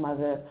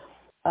grandmother,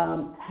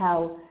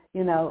 how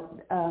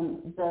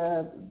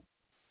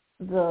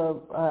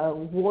the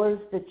wars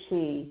that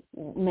she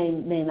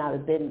may not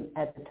have been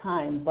at the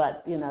time,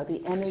 but the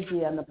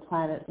energy on the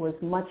planet was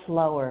much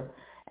lower,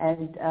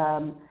 and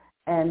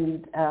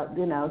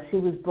she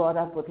was brought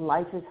up with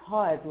life is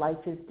hard,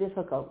 life is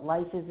difficult,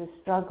 life is a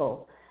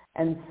struggle,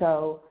 and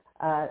so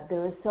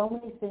there are so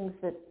many things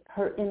that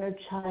her inner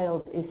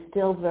child is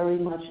still very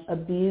much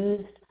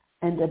abused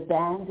and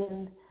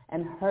abandoned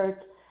and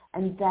hurt.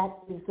 And that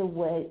is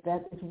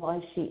why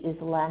she is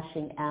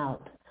lashing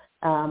out.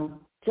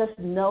 Just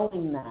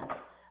knowing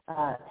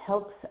that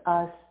helps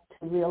us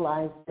to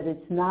realize that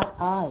it's not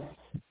us.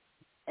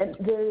 And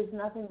there is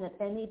nothing that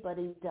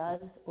anybody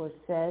does or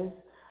says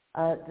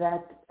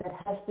that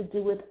has to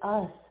do with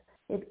us.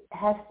 It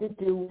has to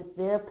do with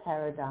their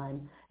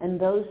paradigm and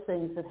those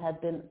things that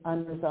have been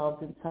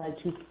unresolved inside.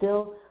 She's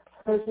still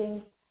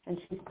hurting and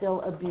she's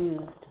still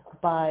abused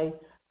by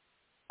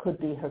could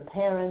be her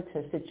parents,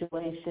 her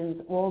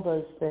situations, all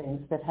those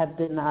things that have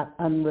been not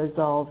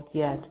unresolved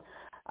yet.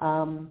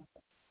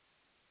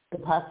 The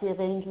Posse of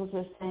Angels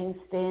are saying,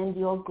 stand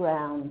your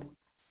ground.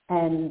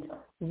 And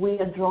we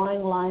are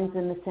drawing lines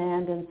in the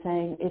sand and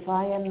saying, if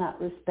I am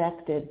not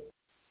respected,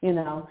 you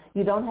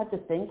don't have to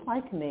think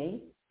like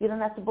me. You don't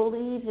have to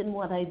believe in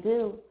what I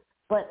do.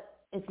 But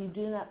if you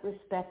do not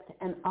respect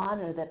and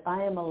honor that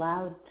I am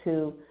allowed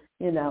to,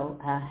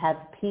 have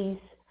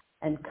peace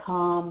and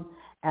calm,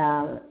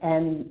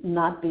 and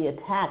not be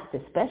attacked,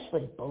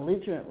 especially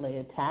belligerently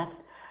attacked,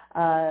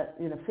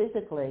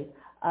 physically,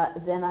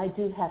 then I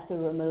do have to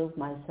remove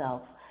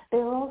myself.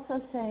 They're also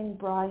saying,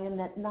 Brian,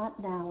 that not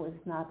now is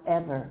not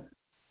ever.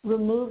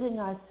 Removing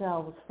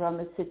ourselves from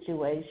a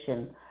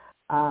situation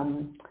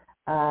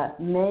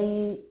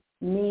may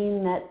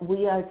mean that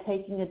we are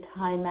taking a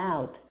time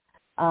out.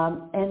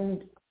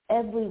 And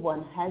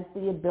everyone has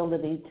the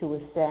ability to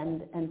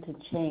ascend and to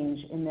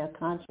change in their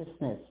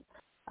consciousness.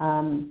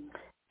 And,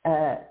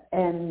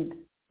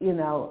 you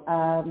know,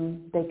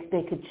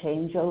 they could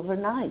change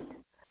overnight.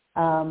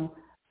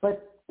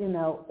 But, you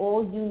know,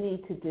 all you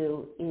need to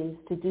do is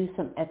to do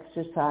some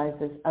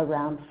exercises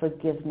around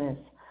forgiveness.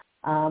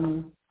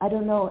 I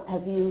don't know,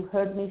 have you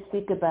heard me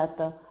speak about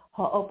the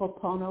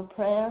Ho'oponopono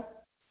prayer?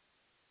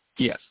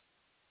 Yes.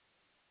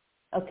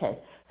 Okay,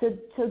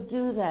 so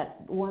do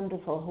that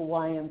wonderful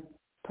Hawaiian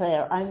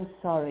prayer. I'm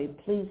sorry.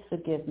 Please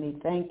forgive me.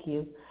 Thank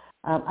you.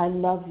 I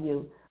love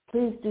you.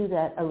 Please do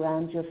that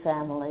around your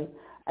family.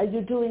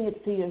 You're doing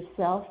it for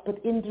yourself, but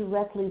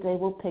indirectly they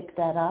will pick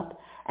that up.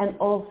 And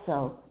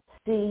also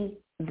see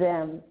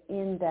them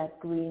in that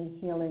green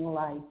healing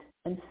light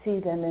and see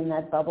them in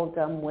that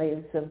bubblegum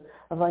waves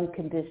of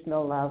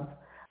unconditional love,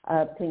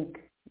 pink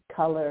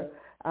color,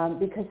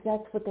 because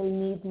that's what they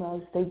need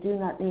most. They do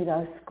not need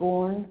our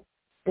scorn.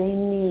 They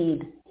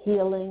need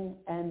healing,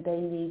 and they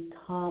need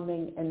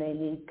calming, and they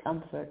need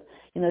comfort.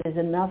 You know, there's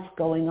enough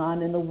going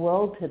on in the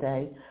world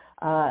today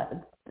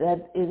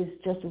that it is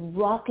just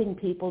rocking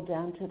people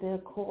down to their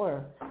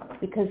core,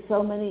 because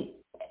so many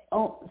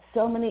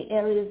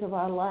areas of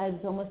our lives,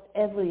 almost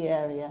every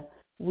area,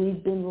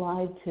 we've been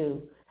lied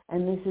to,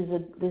 and this is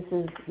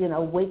you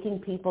know, waking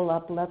people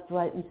up left,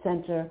 right, and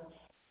center.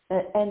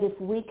 And if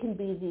we can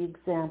be the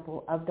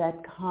example of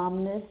that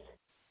calmness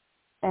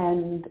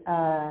and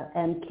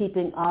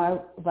keeping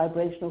our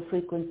vibrational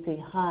frequency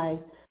high,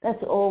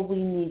 that's all we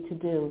need to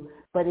do.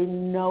 But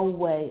in no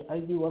way are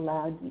you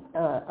allowed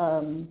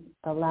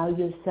allow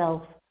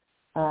yourself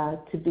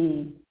to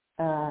be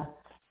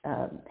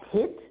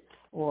hit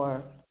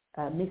or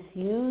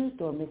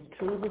misused or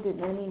mistreated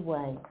in any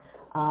way.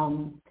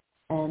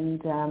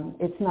 And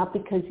it's not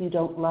because you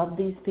don't love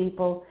these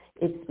people.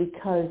 It's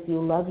because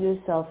you love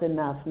yourself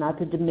enough not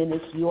to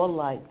diminish your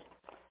light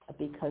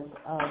because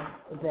of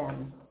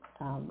them.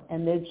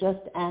 And they're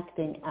just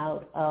acting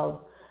out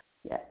of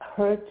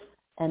hurt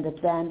and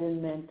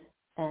abandonment,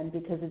 and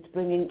because it's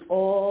bringing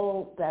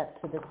all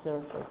that to the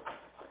surface.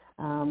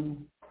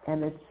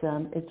 And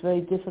it's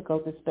very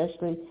difficult,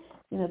 especially,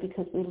 you know,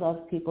 because we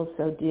love people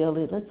so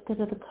dearly. Let's go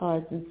to the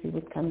cards and see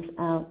what comes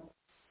out.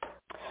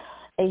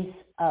 Ace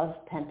of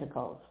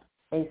Pentacles.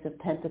 Ace of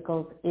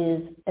Pentacles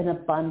is an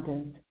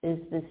abundance, is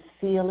this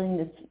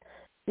feeling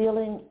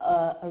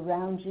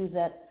around you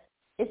that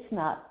it's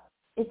not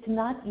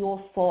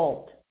your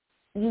fault.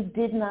 You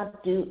did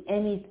not do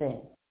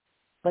anything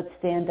but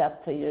stand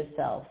up for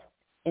yourself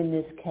in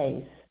this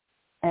case.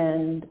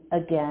 And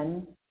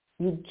again,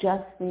 you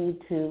just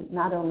need to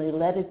not only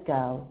let it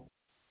go,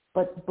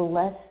 but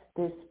bless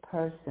this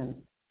person,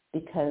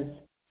 because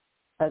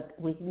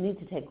we need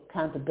to take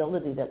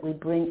accountability that we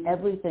bring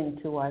everything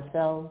to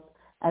ourselves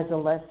as a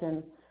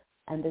lesson,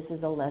 and this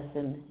is a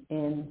lesson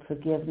in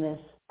forgiveness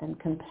and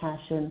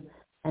compassion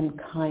and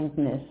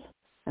kindness.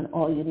 And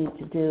all you need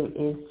to do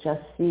is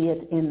just see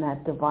it in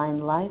that divine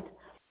light.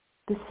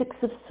 The Six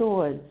of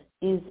Swords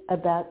is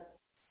about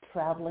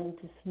traveling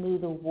to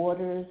smoother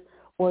waters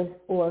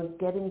or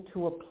getting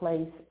to a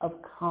place of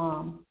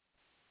calm.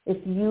 If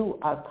you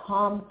are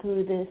calm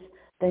through this,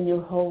 then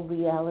your whole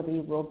reality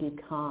will be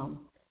calm.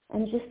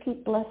 And just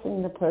keep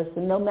blessing the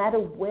person, no matter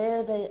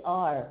where they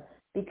are.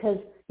 Because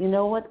you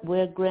know what?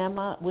 Where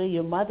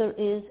your mother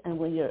is and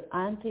where your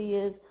auntie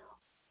is,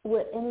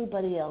 where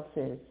anybody else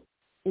is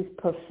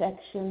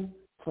perfection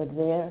for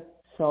their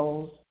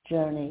soul's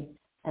journey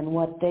and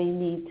what they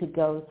need to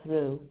go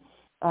through.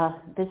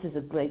 This is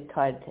a great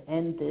card to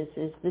end this,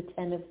 is the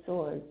Ten of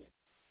Swords.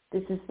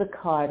 This is the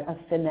card of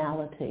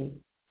finality.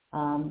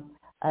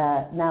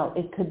 Now,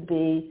 it could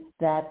be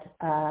that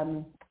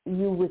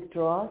you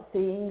withdraw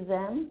seeing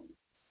them,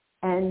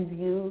 and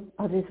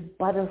this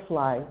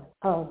butterfly,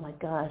 oh my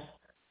gosh,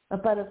 a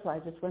butterfly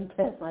just went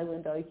past my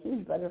window, a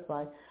huge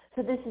butterfly.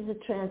 So this is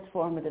a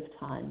transformative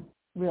time,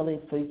 really,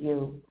 for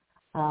you,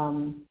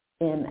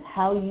 in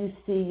how you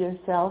see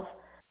yourself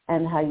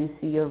and how you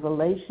see your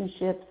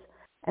relationships,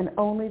 and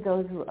only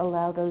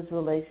allow those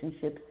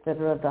relationships that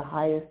are of the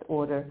highest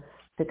order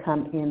to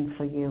come in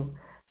for you.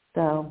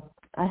 So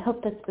I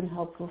hope that's been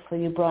helpful for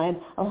you,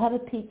 Brian. I'll have a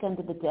peek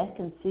under the deck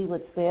and see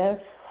what's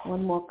there.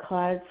 One more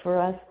card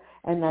for us,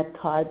 and that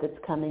card that's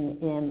coming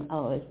in.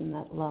 Oh, isn't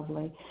that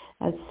lovely?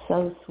 That's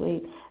so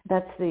sweet.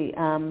 That's the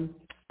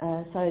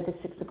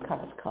Six of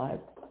Cups card.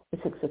 The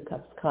Six of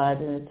Cups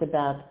card, and it's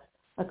about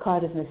a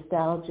card of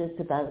nostalgia. It's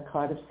about a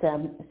card of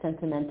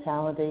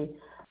sentimentality,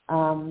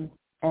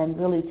 and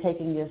really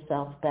taking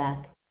yourself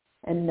back,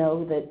 and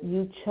know that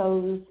you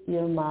chose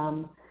your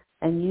mom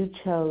and you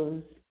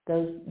chose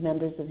those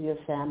members of your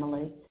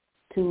family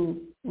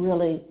to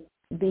really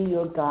be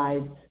your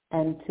guides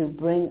and to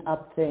bring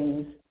up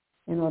things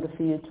in order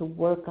for you to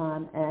work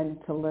on and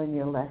to learn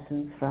your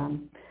lessons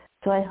from.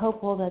 So I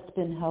hope all that's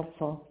been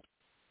helpful.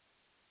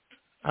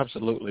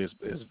 Absolutely.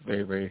 It's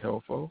very, very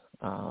helpful,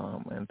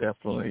 and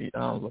definitely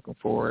looking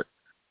forward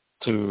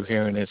to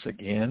hearing this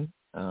again.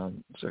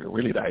 So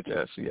really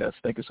digest. Yes,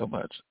 thank you so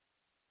much.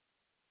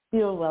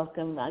 You're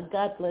welcome.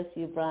 God bless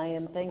you,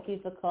 Brian. Thank you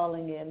for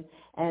calling in,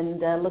 and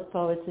look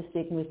forward to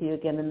speaking with you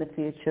again in the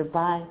future.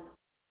 Bye.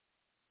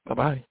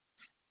 Bye-bye.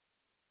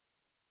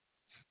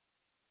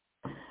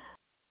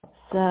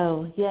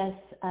 So, yes,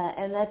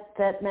 and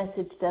that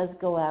message does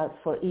go out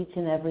for each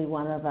and every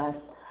one of us.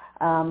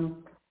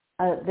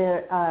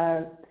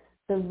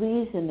 The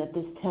reason that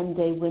this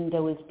 10-day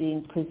window is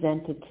being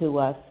presented to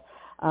us,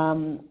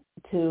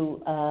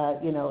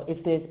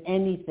 if there's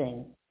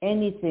anything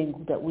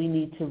that we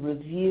need to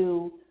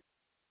review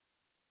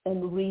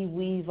and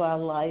reweave our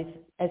life,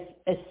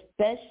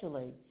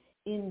 especially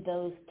in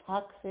those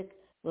toxic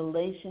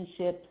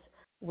relationships.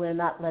 We're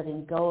not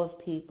letting go of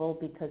people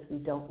because we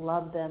don't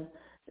love them.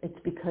 It's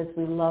because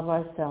we love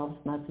ourselves,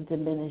 not to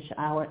diminish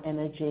our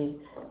energy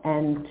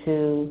and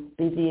to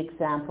be the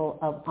example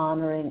of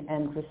honoring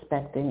and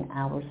respecting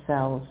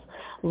ourselves.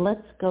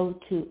 Let's go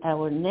to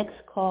our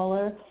next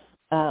caller.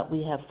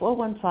 We have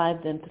 415,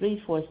 then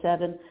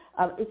 347.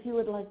 If you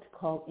would like to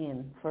call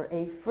in for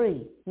a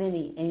free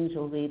mini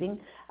angel reading,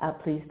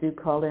 please do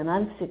call in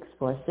on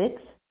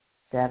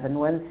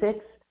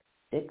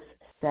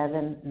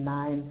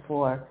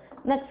 646-716-6794.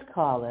 Next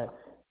caller,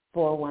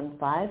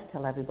 415.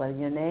 Tell everybody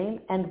your name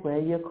and where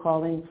you're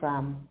calling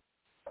from.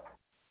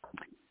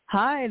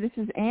 Hi, this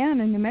is Ann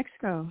in New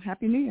Mexico.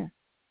 Happy New Year.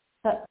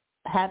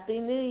 Happy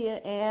New Year,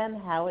 Ann.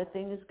 How are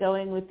things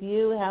going with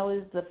you? How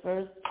is the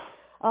first...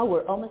 Oh,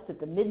 we're almost at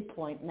the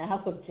midpoint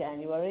now of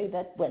January.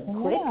 That went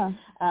quick. Yeah.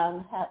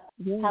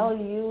 How are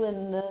you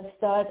in the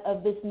start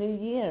of this new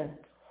year?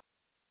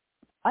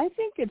 I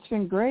think it's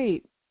been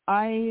great.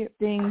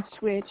 Things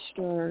switched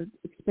or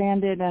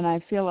expanded, and I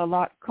feel a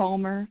lot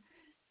calmer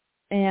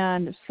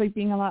and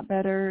sleeping a lot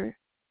better.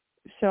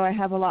 So I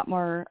have a lot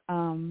more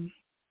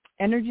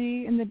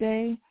energy in the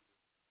day.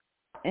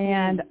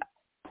 And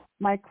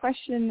my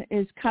question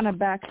is kind of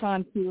backs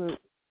on to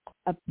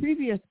a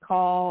previous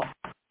call.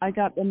 I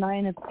got the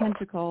 9 of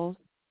Pentacles,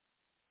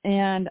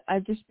 and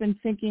I've just been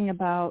thinking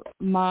about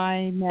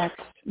my next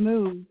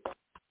move.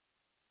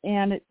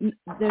 And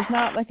there's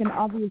not like an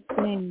obvious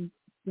thing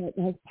that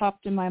has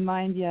popped in my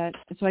mind yet,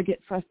 so I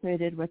get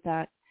frustrated with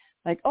that.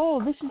 Like,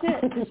 oh, this is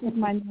it. This is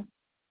my next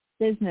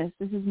business.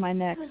 This is my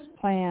next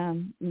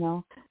plan,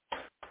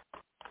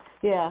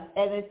 Yeah,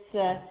 and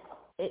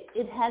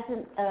it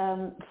hasn't,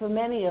 for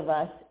many of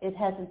us, it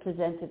hasn't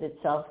presented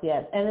itself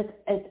yet. And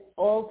it's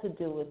all to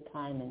do with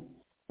timing.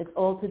 It's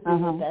all to do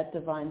with that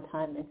divine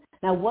timing.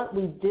 Now, what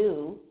we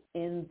do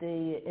in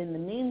the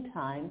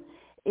meantime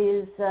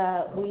is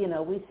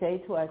we say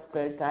to our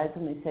spirit guides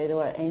and we say to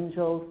our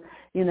angels,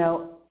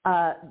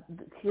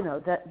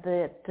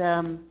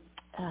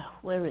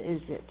 where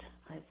is it?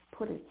 I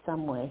put it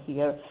somewhere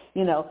here.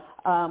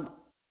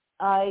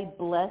 I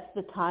bless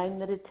the time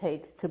that it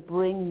takes to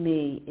bring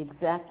me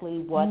exactly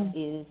what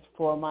is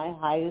for my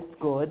highest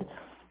good.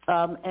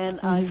 And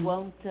I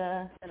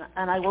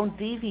won't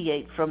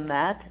deviate from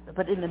that.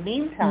 But in the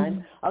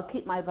meantime, I'll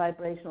keep my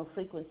vibrational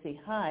frequency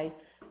high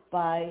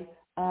by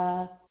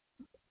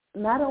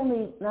not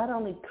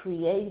only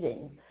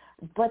creating,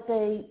 but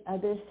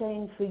they're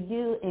saying for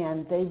you,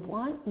 and they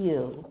want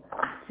you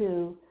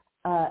to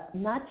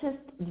not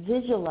just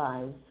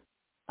visualize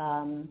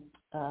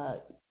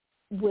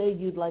where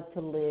you'd like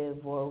to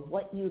live or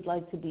what you'd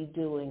like to be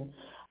doing.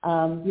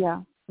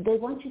 They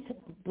want you to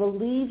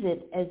believe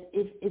it as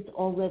if it's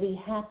already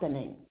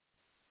happening,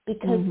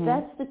 because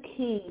that's the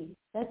key.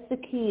 That's the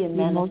key in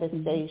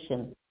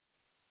manifestation.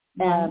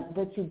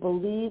 That you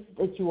believe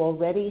that you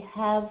already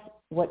have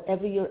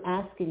whatever you're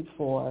asking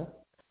for,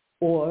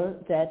 or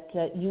that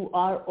you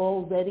are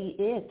already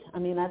it. I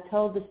mean, I've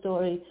told the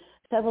story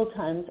several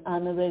times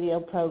on the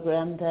radio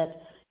program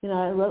that,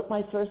 I wrote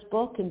my first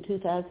book in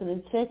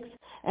 2006,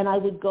 and I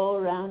would go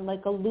around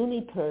like a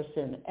loony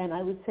person, and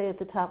I would say at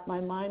the top of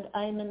my mind,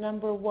 I'm the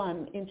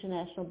 #1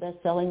 international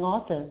best-selling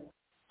author.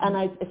 And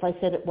if I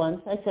said it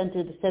once, I said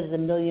it a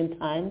million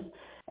times,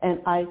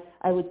 and I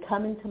would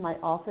come into my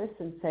office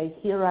and say,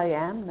 here I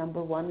am,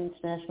 #1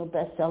 international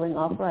best-selling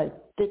author. I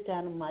sit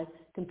down on my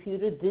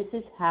computer. This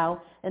is how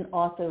an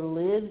author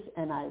lives,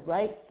 and I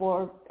write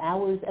 4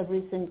 hours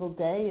every single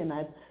day, and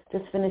I've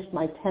just finished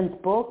my 10th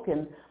book,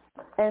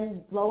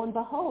 and lo and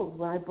behold,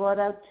 when I brought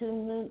out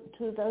two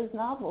of those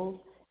novels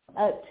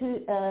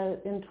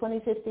in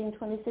 2015,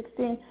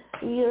 2016,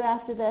 the year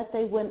after that,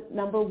 they went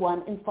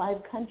 #1 in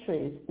 5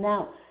 countries.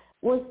 Now,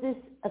 was this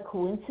a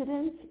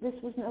coincidence? This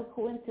was no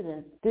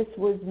coincidence. This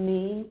was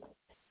me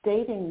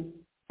stating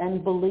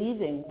and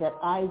believing that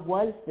I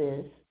was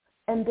this,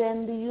 and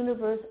then the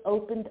universe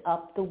opened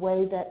up the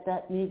way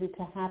that needed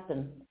to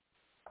happen.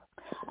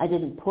 I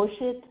didn't push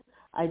it.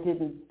 I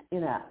didn't,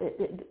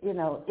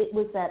 it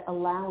was that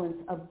allowance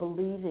of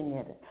believing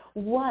it.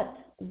 What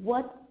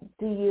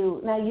do you,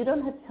 now you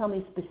don't have to tell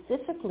me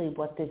specifically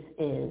what this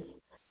is,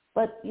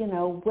 but,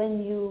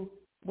 when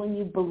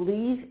you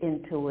believe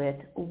into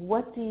it,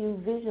 what do you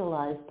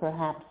visualize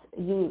perhaps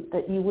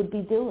that you would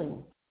be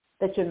doing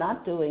that you're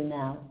not doing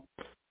now?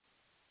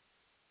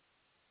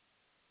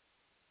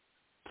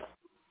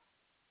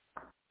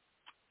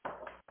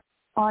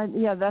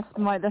 Yeah, that's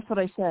what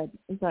I said.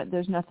 Is that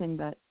there's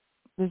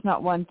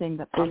not one thing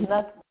that. There's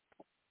not.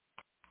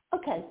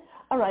 Okay.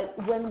 All right.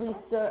 When we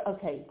start.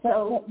 Okay.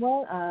 So.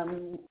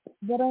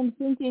 What I'm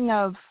thinking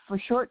of for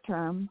short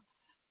term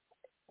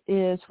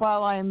is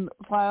while I'm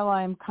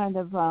kind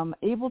of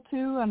able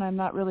to, and I'm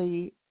not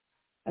really,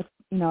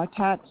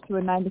 attached to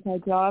a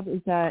 9-to-5 job,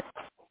 is that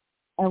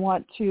I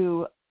want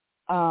to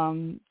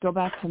go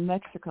back to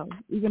Mexico,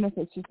 even if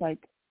it's just like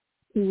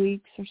 2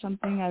 weeks or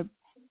something.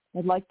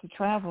 I'd like to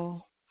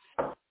travel,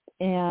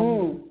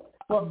 and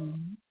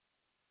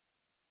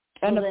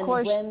and of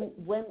course,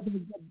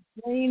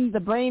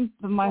 the brain,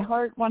 my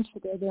heart wants to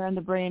go there, and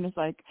the brain is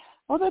like,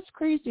 oh, that's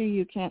crazy.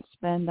 You can't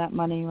spend that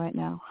money right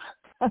now.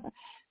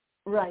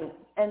 Right,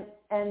 and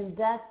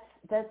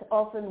that's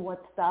often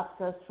what stops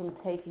us from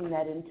taking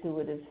that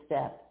intuitive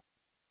step.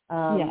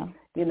 And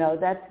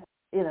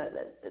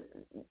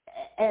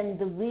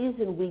the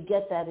reason we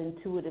get that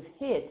intuitive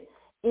hit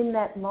in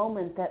that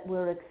moment that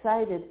we're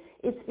excited,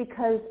 it's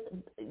because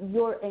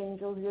your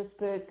angels, your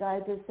spirit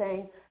guides are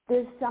saying,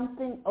 there's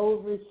something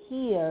over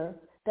here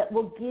that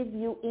will give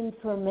you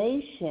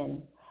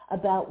information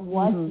about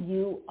what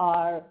you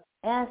are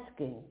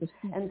asking.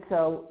 And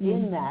so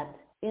in that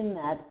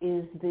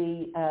is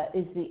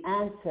the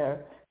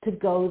answer to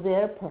go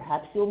there.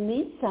 Perhaps you'll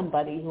meet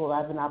somebody who will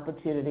have an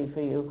opportunity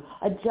for you.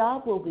 A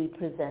job will be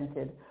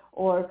presented.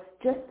 Or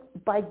just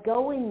by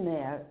going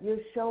there, you're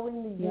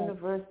showing the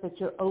universe that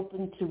you're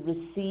open to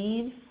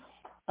receive,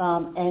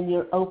 and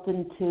you're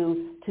open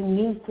to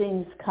new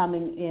things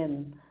coming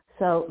in.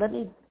 So let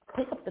me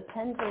pick up the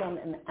pendulum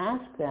and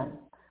ask them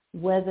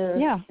whether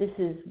this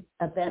is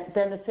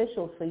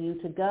beneficial for you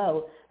to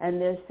go. And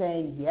they're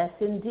saying, yes,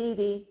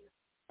 indeedy,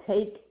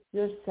 take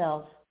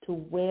yourself to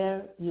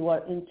where you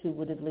are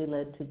intuitively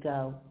led to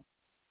go.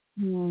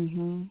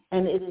 Mm-hmm.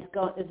 And it is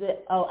going.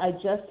 I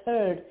just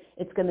heard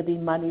it's going to be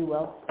money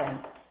well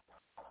spent.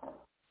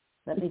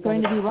 It's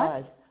going to be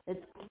what?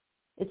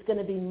 It's going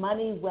to be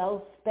money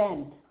well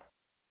spent.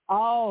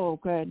 Oh,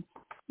 good.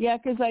 Yeah,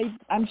 because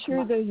I'm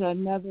sure there's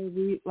another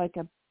like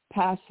a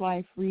past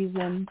life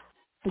reason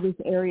for this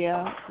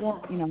area. Yeah.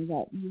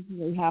 That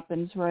usually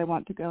happens where I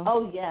want to go.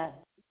 Oh yeah,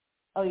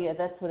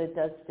 that's what it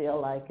does feel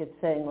like. It's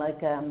saying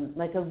like a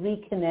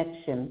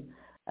reconnection,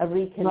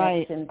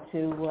 right.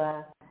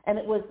 to. And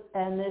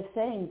they're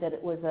saying that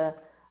it was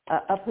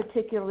a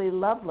particularly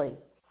lovely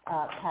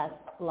past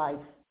life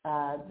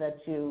that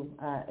you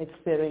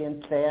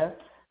experienced there.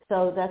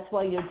 So that's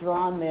why you're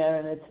drawn there,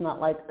 and it's not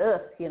like, I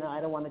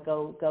don't want to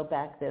go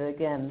back there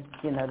again.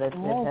 That it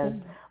has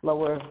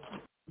lower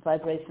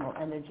vibrational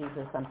energies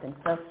or something.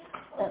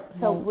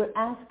 So we're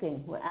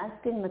asking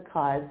the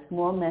cards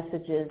more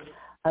messages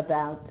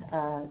about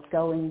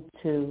going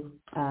to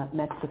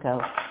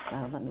Mexico.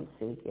 Let me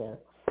see here.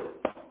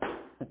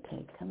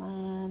 Okay, come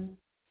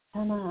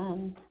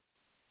on.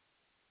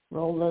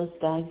 Roll those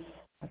dice.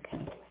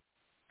 Okay.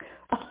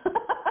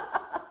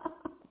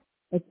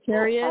 A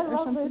chariot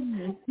or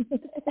something?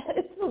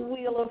 It's the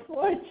Wheel of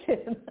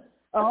Fortune.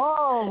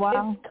 Oh,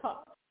 wow.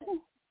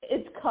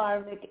 It's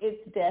karmic.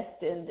 It's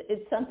destined.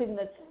 It's something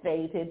that's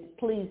fated.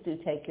 Please do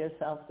take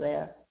yourself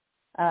there.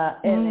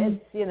 And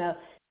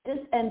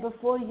it's, and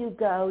before you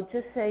go,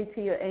 just say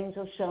to your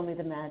angel, show me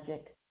the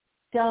magic.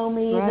 Show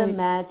me the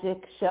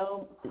magic.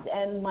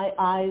 And my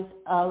eyes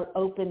are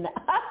open.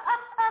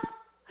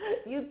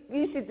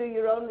 You should do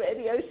your own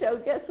radio show.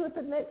 Guess what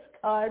the next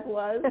card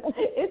was?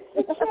 It's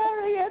the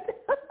Chariot.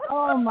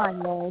 Oh, my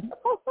Lord.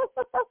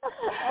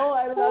 Oh,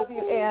 I love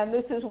you, Anne.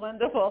 This is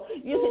wonderful.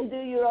 You can do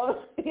your own.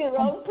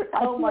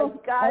 Oh my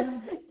gosh.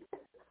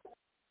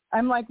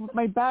 I'm like,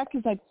 my back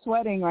is like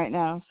sweating right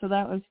now. So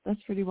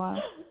that's pretty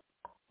wild.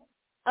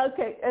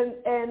 Okay,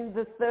 and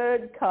the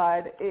third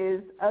card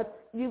is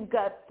you've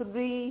got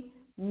 3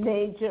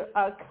 major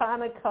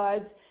arcana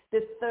cards.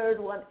 The third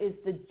one is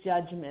the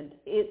Judgment.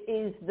 It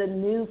is the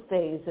new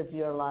phase of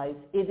your life.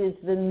 It is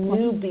the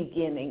new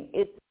beginning.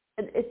 It's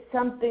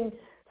something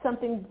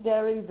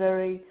very,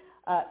 very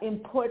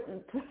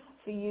important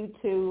for you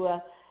to.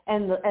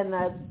 And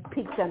the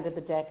peaks under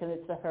the deck, and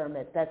it's the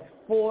Hermit. That's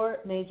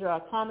 4 major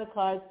arcana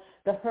cards.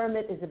 The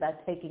Hermit is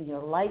about taking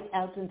your light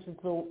out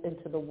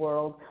into the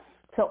world.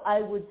 So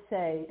I would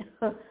say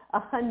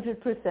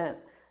 100%,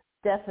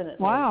 definitely.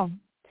 Wow.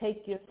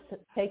 Take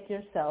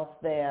yourself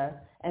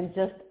there and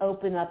just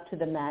open up to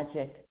the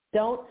magic.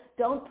 Don't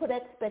put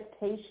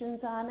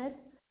expectations on it,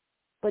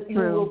 but you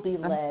will be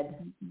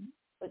led.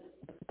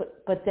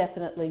 But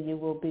definitely you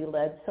will be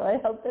led. So I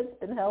hope that's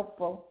been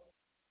helpful.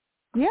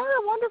 Yeah,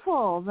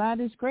 wonderful. That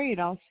is great.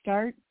 I'll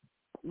start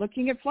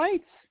looking at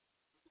flights.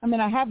 I mean,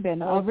 I have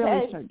been. I'll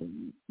really start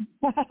doing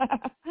it.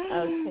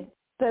 Okay.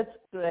 That's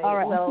great. All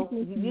right. Well,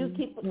 you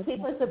keep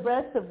us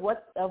abreast of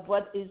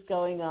what is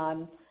going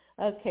on.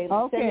 Okay.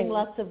 Sending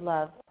lots of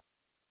love.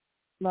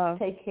 Love.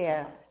 Take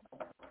care.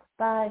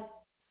 Bye.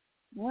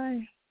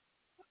 Bye.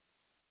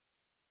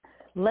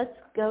 Let's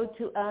go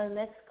to our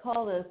next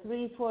caller,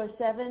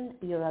 347.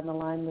 You're on the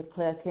line with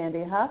Claire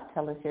Candy Huff.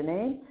 Tell us your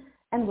name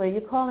and where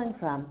you're calling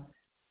from.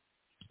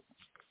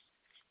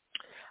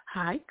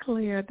 Hi,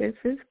 Claire. This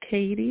is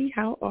Katie.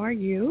 How are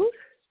you?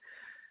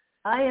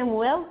 I am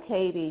well,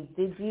 Katie.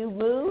 Did you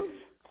move?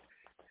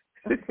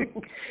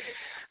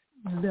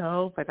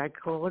 No, but I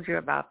called you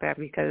about that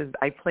because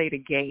I played a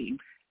game,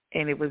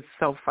 and it was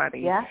so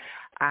funny. Yeah?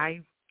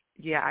 I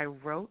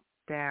wrote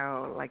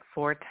down like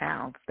 4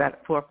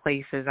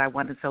 places I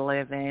wanted to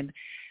live in,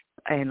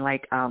 and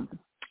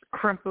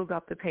crumpled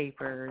up the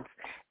papers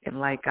and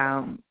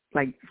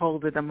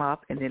folded them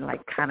up and then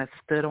kind of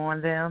stood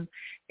on them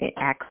and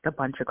asked a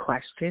bunch of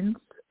questions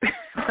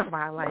to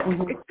my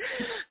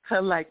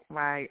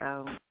my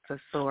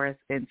thesaurus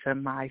into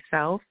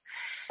myself.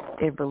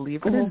 And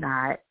believe it or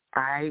not,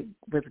 I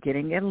was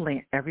getting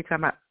every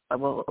time at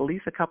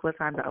least a couple of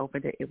times I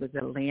opened it, it was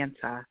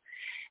Atlanta.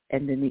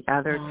 And then the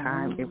other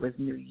time it was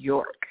New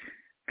York.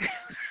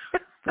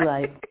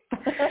 Right.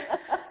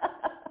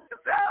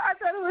 So I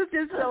thought it was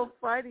just so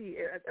funny.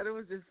 I thought it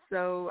was just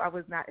I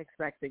was not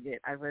expecting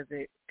it. I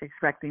wasn't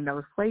expecting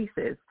those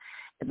places.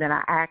 And then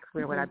I asked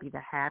where would I be the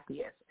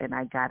happiest, and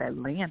I got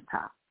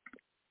Atlanta.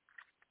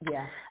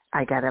 Yeah.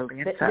 I got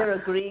Atlanta. They're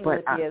agreeing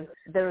with you.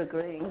 They're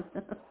agreeing.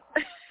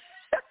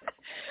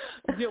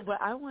 Yeah,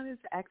 what I wanted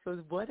to ask was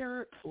what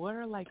are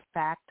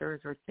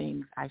factors or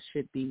things I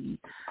should be,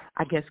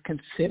 I guess,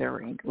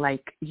 considering,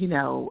 with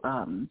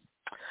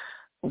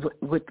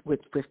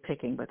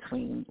picking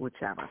between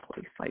whichever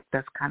place.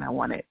 That's kind of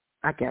wanted,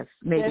 I guess,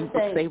 maybe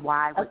say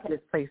why would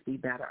this place be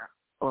better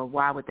or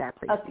why would that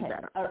place be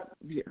better?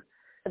 Yeah.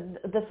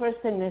 The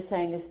first thing they're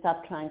saying is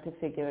stop trying to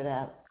figure it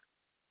out.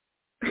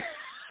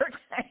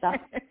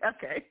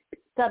 Okay.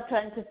 Stop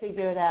trying to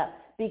figure it out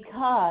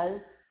because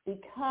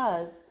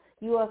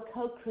you are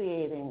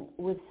co-creating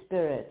with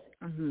Spirit,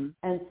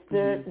 and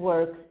Spirit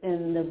works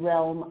in the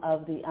realm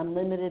of the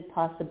unlimited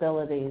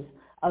possibilities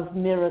of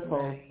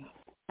miracles,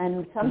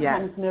 and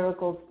sometimes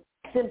miracles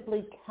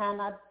simply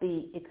cannot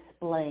be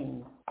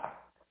explained.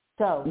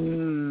 So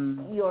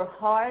your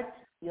heart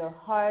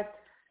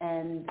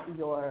and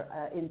your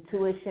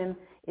intuition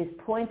is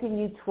pointing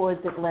you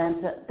towards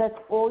Atlanta. That's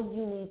all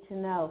you need to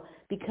know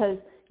because,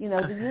 the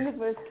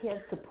universe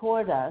can't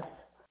support us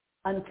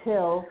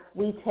until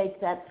we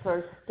take that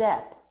first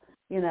step.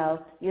 You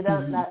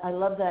don't. I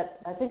love that.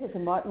 I think it's a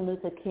Martin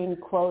Luther King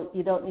quote.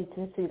 You don't need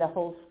to see the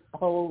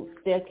whole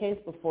staircase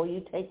before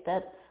you take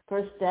that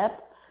first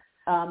step.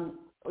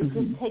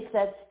 Just take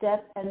that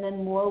step, and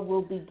then more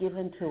will be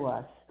given to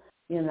us.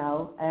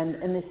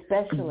 And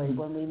especially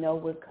when we know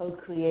we're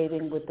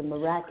co-creating with the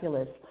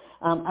miraculous.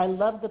 I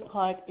love the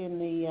part in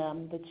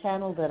the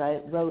channel that I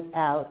wrote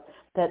out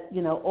that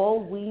all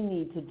we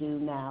need to do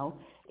now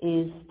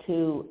is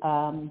to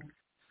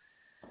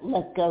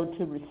let go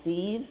to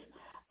receive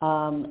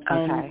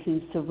and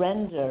to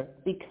surrender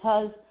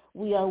because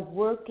we are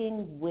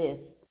working with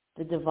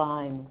the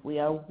divine. We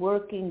are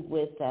working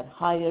with that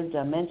higher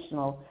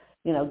dimensional,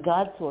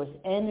 God source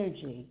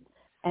energy.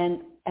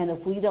 And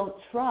if we don't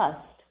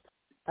trust,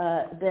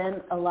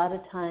 then a lot of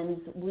times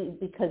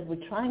because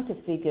we're trying to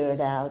figure it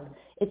out,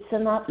 it's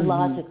not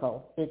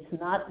logical. It's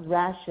not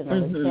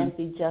rational. It can't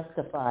be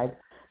justified.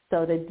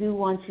 So they do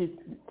want you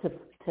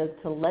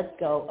to let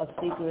go of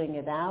figuring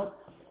it out.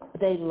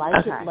 They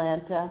like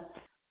Atlanta,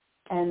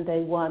 and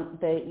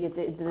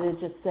they're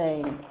just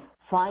saying,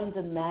 find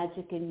the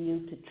magic in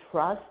you to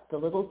trust, the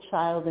little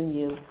child in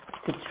you,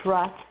 to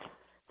trust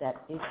that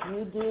if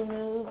you do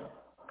move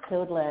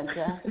to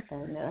Atlanta,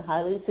 and they're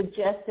highly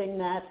suggesting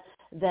that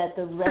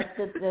the rest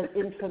of the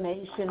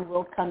information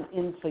will come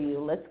in for you.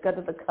 Let's go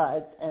to the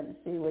cards and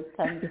see what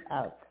comes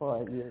out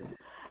for you.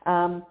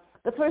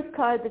 The first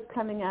card that's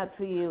coming out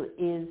for you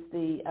is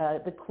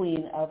the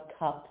Queen of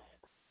Cups.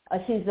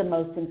 She's the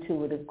most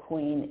intuitive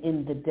queen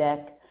in the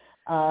deck.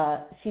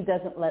 She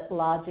doesn't let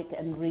logic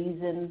and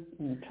reason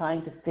and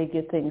trying to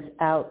figure things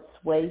out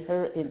sway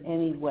her in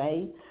any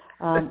way.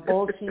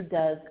 All she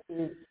does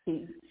is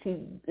she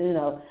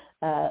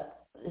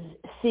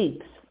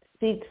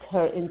seeks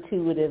her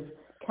intuitive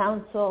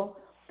counsel,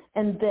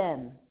 and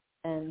then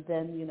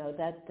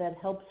that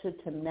helps her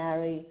to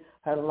marry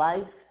her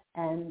life,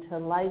 and her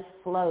life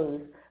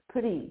flows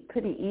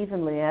pretty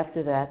evenly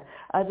after that.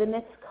 The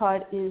next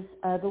card is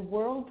the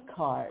World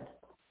card.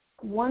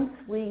 Once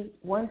we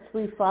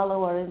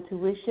follow our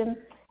intuition,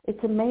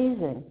 it's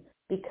amazing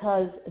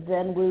because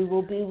then we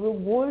will be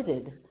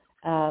rewarded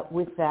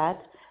with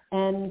that.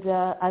 And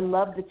I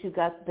love that you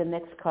got the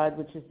next card,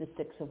 which is the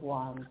Six of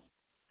Wands,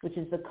 which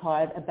is the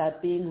card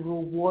about being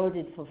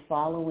rewarded for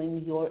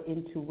following your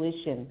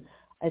intuition.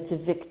 It's a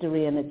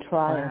victory and a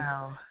triumph.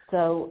 Wow.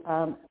 So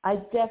I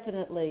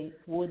definitely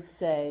would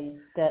say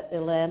that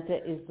Atlanta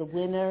is the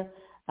winner.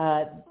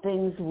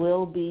 Things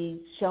will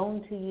be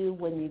shown to you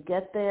when you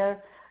get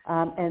there,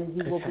 and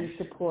you will be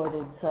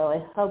supported. So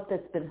I hope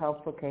that's been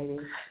helpful, Katie.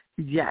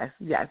 Yes.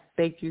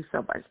 Thank you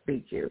so much.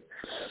 Thank you.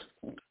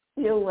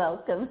 You're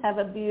welcome. Have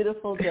a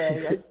beautiful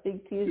day. I'll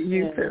speak to you soon.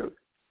 You too.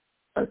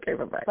 Okay,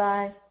 bye-bye.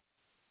 Bye.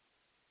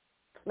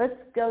 Let's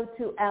go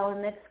to our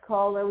next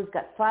caller. We've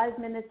got 5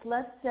 minutes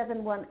left,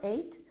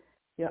 718.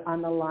 You're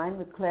on the line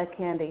with Claire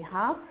Candy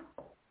Hoff.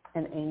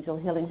 and Angel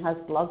Healing House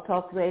Blog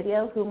Talk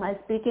Radio. Who am I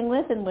speaking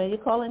with and where are you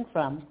calling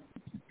from?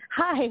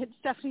 Hi, it's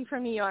Stephanie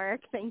from New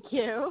York. Thank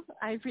you.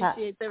 I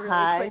appreciate the really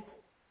Hi.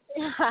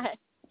 quick. Hi.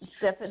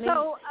 Stephanie,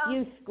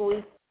 you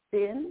squeezed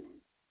in.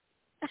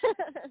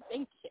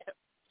 Thank you.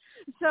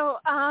 So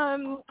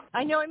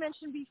I know I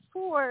mentioned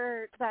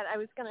before that I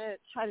was going to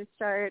try to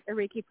start a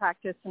Reiki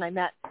practice, and I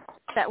met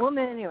that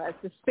woman who has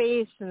the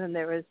space, and then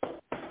there was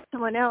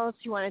someone else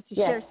who wanted to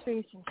share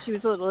space, and she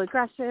was a little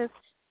aggressive.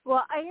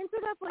 Well, I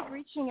ended up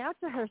reaching out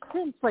to her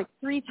since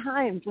 3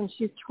 times, and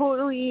she's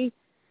totally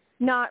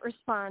not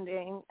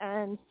responding.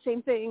 And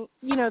same thing,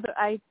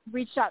 I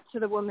reached out to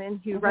the woman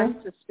who runs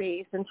the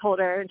space and told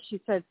her, and she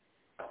said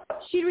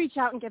she'd reach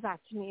out and get back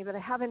to me, but I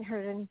haven't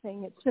heard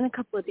anything. It's been a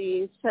couple of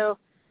days. So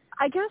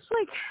I guess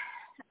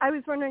I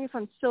was wondering if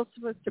I'm still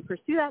supposed to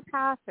pursue that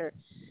path or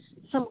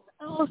someone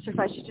else, or if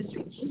I should just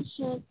be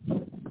patient.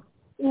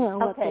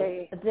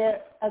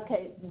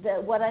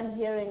 What I'm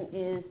hearing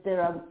is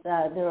there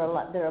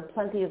are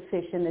plenty of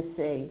fish in the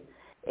sea.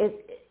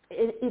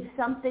 If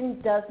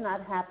something does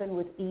not happen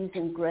with ease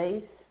and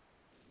grace,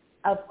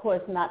 of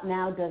course, not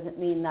now doesn't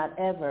mean not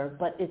ever,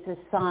 but it's a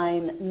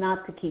sign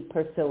not to keep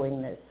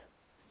pursuing this.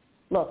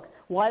 Look,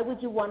 why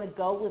would you want to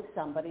go with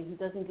somebody who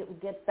doesn't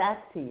get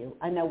back to you?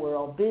 I know we're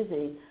all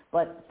busy,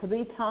 but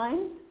 3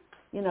 times,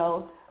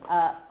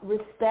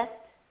 respect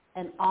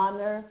and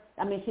honor.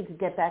 I mean, she could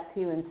get back to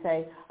you and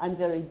say, I'm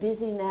very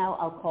busy now,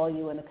 I'll call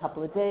you in a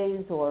couple of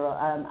days, or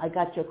I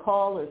got your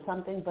call or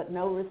something, but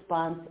no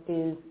response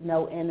is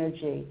no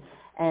energy.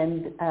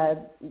 And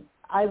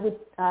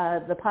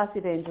the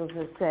Posse Angels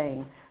are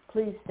saying,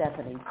 please,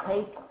 Stephanie,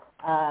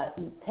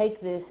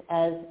 take this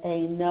as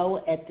a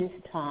no at this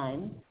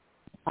time,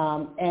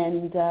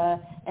 and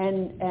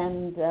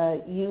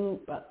you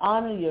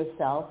honor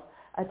yourself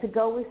to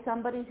go with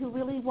somebody who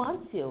really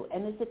wants you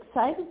and is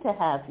excited to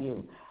have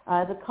you.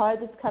 The card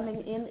that's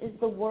coming in is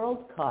the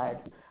World card.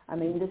 I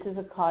mean, this is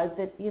a card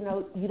that, you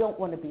don't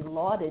want to be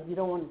lauded. You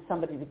don't want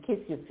somebody to kiss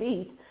your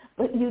feet,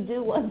 but you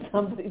do want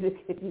somebody to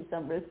give you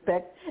some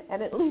respect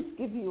and at least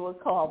give you a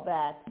call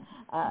back.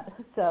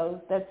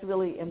 So that's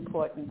really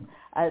important.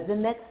 The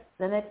next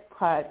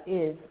part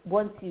is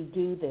once you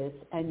do this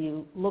and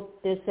you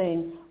look, they're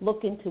saying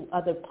look into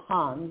other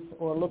ponds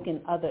or look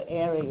in other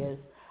areas,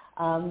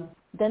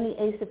 then the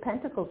Ace of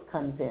Pentacles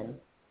comes in.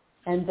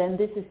 And then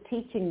this is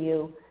teaching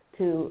you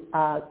to,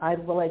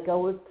 will I go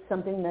with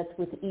something that's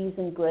with ease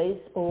and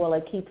grace, or will I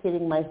keep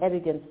hitting my head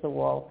against the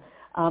wall?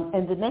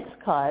 And the next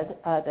card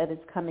that is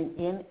coming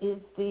in is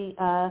the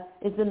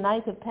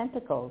Knight of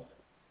Pentacles.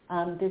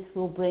 This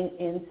will bring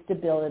in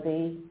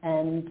stability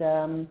and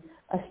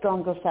a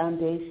stronger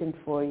foundation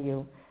for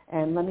you.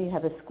 And let me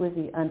have a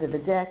squizzy under the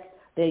deck.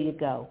 There you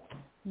go.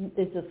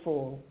 It's a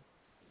Fool.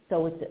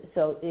 So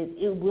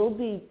it will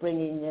be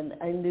bringing in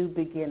a new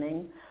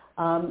beginning.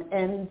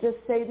 And just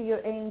say to your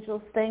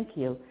angels, thank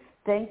you.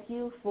 Thank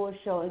you for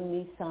showing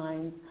me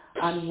signs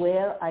on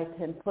where I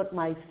can put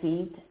my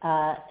feet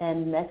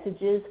and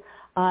messages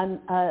on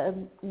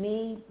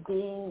me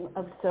being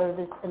of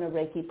service in a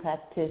Reiki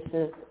practice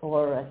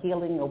or a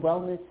healing or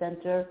wellness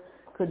center.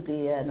 Could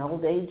be an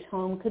old age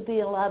home, could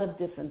be a lot of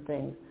different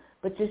things.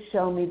 But just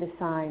show me the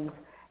signs.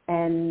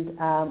 And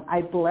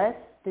I bless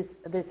this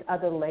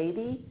other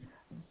lady,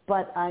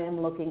 but I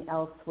am looking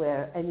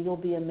elsewhere, and you'll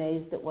be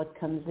amazed at what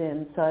comes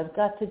in. So I've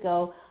got to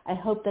go. I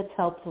hope that's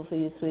helpful for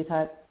you,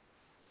 sweetheart.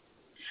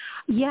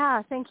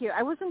 Yeah, thank you.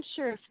 I wasn't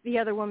sure if the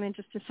other woman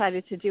just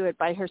decided to do it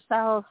by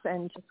herself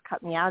and just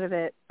cut me out of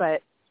it,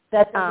 but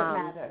that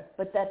doesn't matter.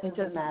 But that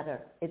doesn't matter.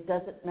 It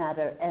doesn't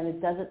matter, and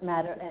it doesn't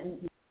matter.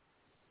 And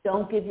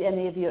don't give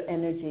any of your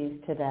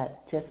energies to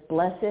that. Just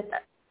bless it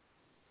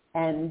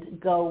and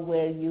go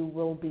where you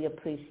will be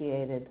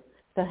appreciated.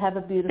 So have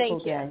a beautiful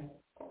day.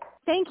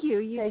 Thank you.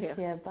 You Take too.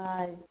 care.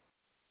 Bye.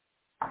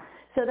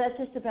 So that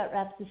just about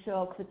wraps the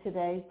show up for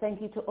today.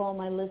 Thank you to all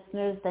my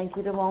listeners. Thank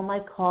you to all my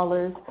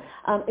callers.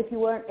 If you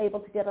weren't able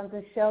to get on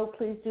the show,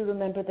 please do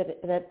remember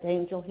that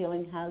Angel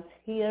Healing House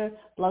here,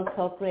 Blog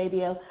Talk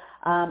Radio.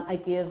 I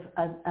give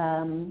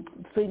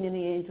free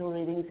mini angel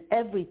readings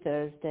every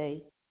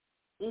Thursday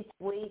each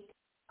week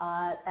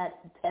at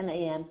 10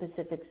 a.m.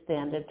 Pacific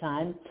Standard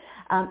Time.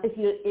 If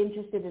you're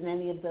interested in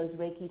any of those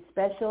Reiki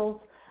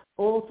specials,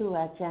 all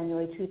throughout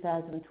January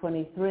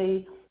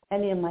 2023,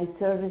 any of my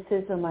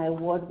services or my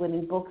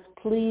award-winning books,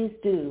 please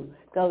do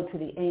go to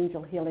the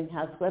Angel Healing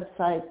House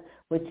website,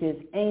 which is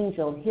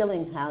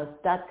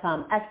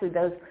angelhealinghouse.com. Actually,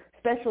 those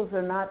specials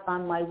are not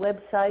on my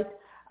website,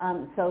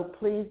 so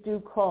please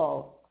do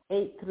call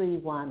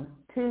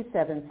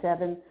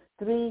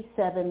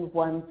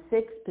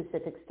 831-277-3716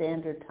 Pacific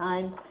Standard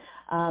Time,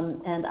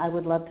 and I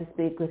would love to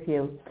speak with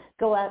you.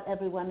 Go out,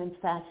 everyone, and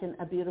fashion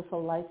a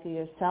beautiful life for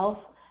yourself,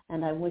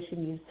 and I'm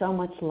wishing you so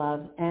much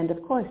love and,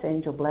 of course,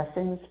 angel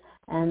blessings.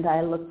 And I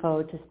look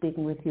forward to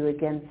speaking with you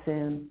again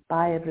soon.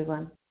 Bye,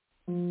 everyone.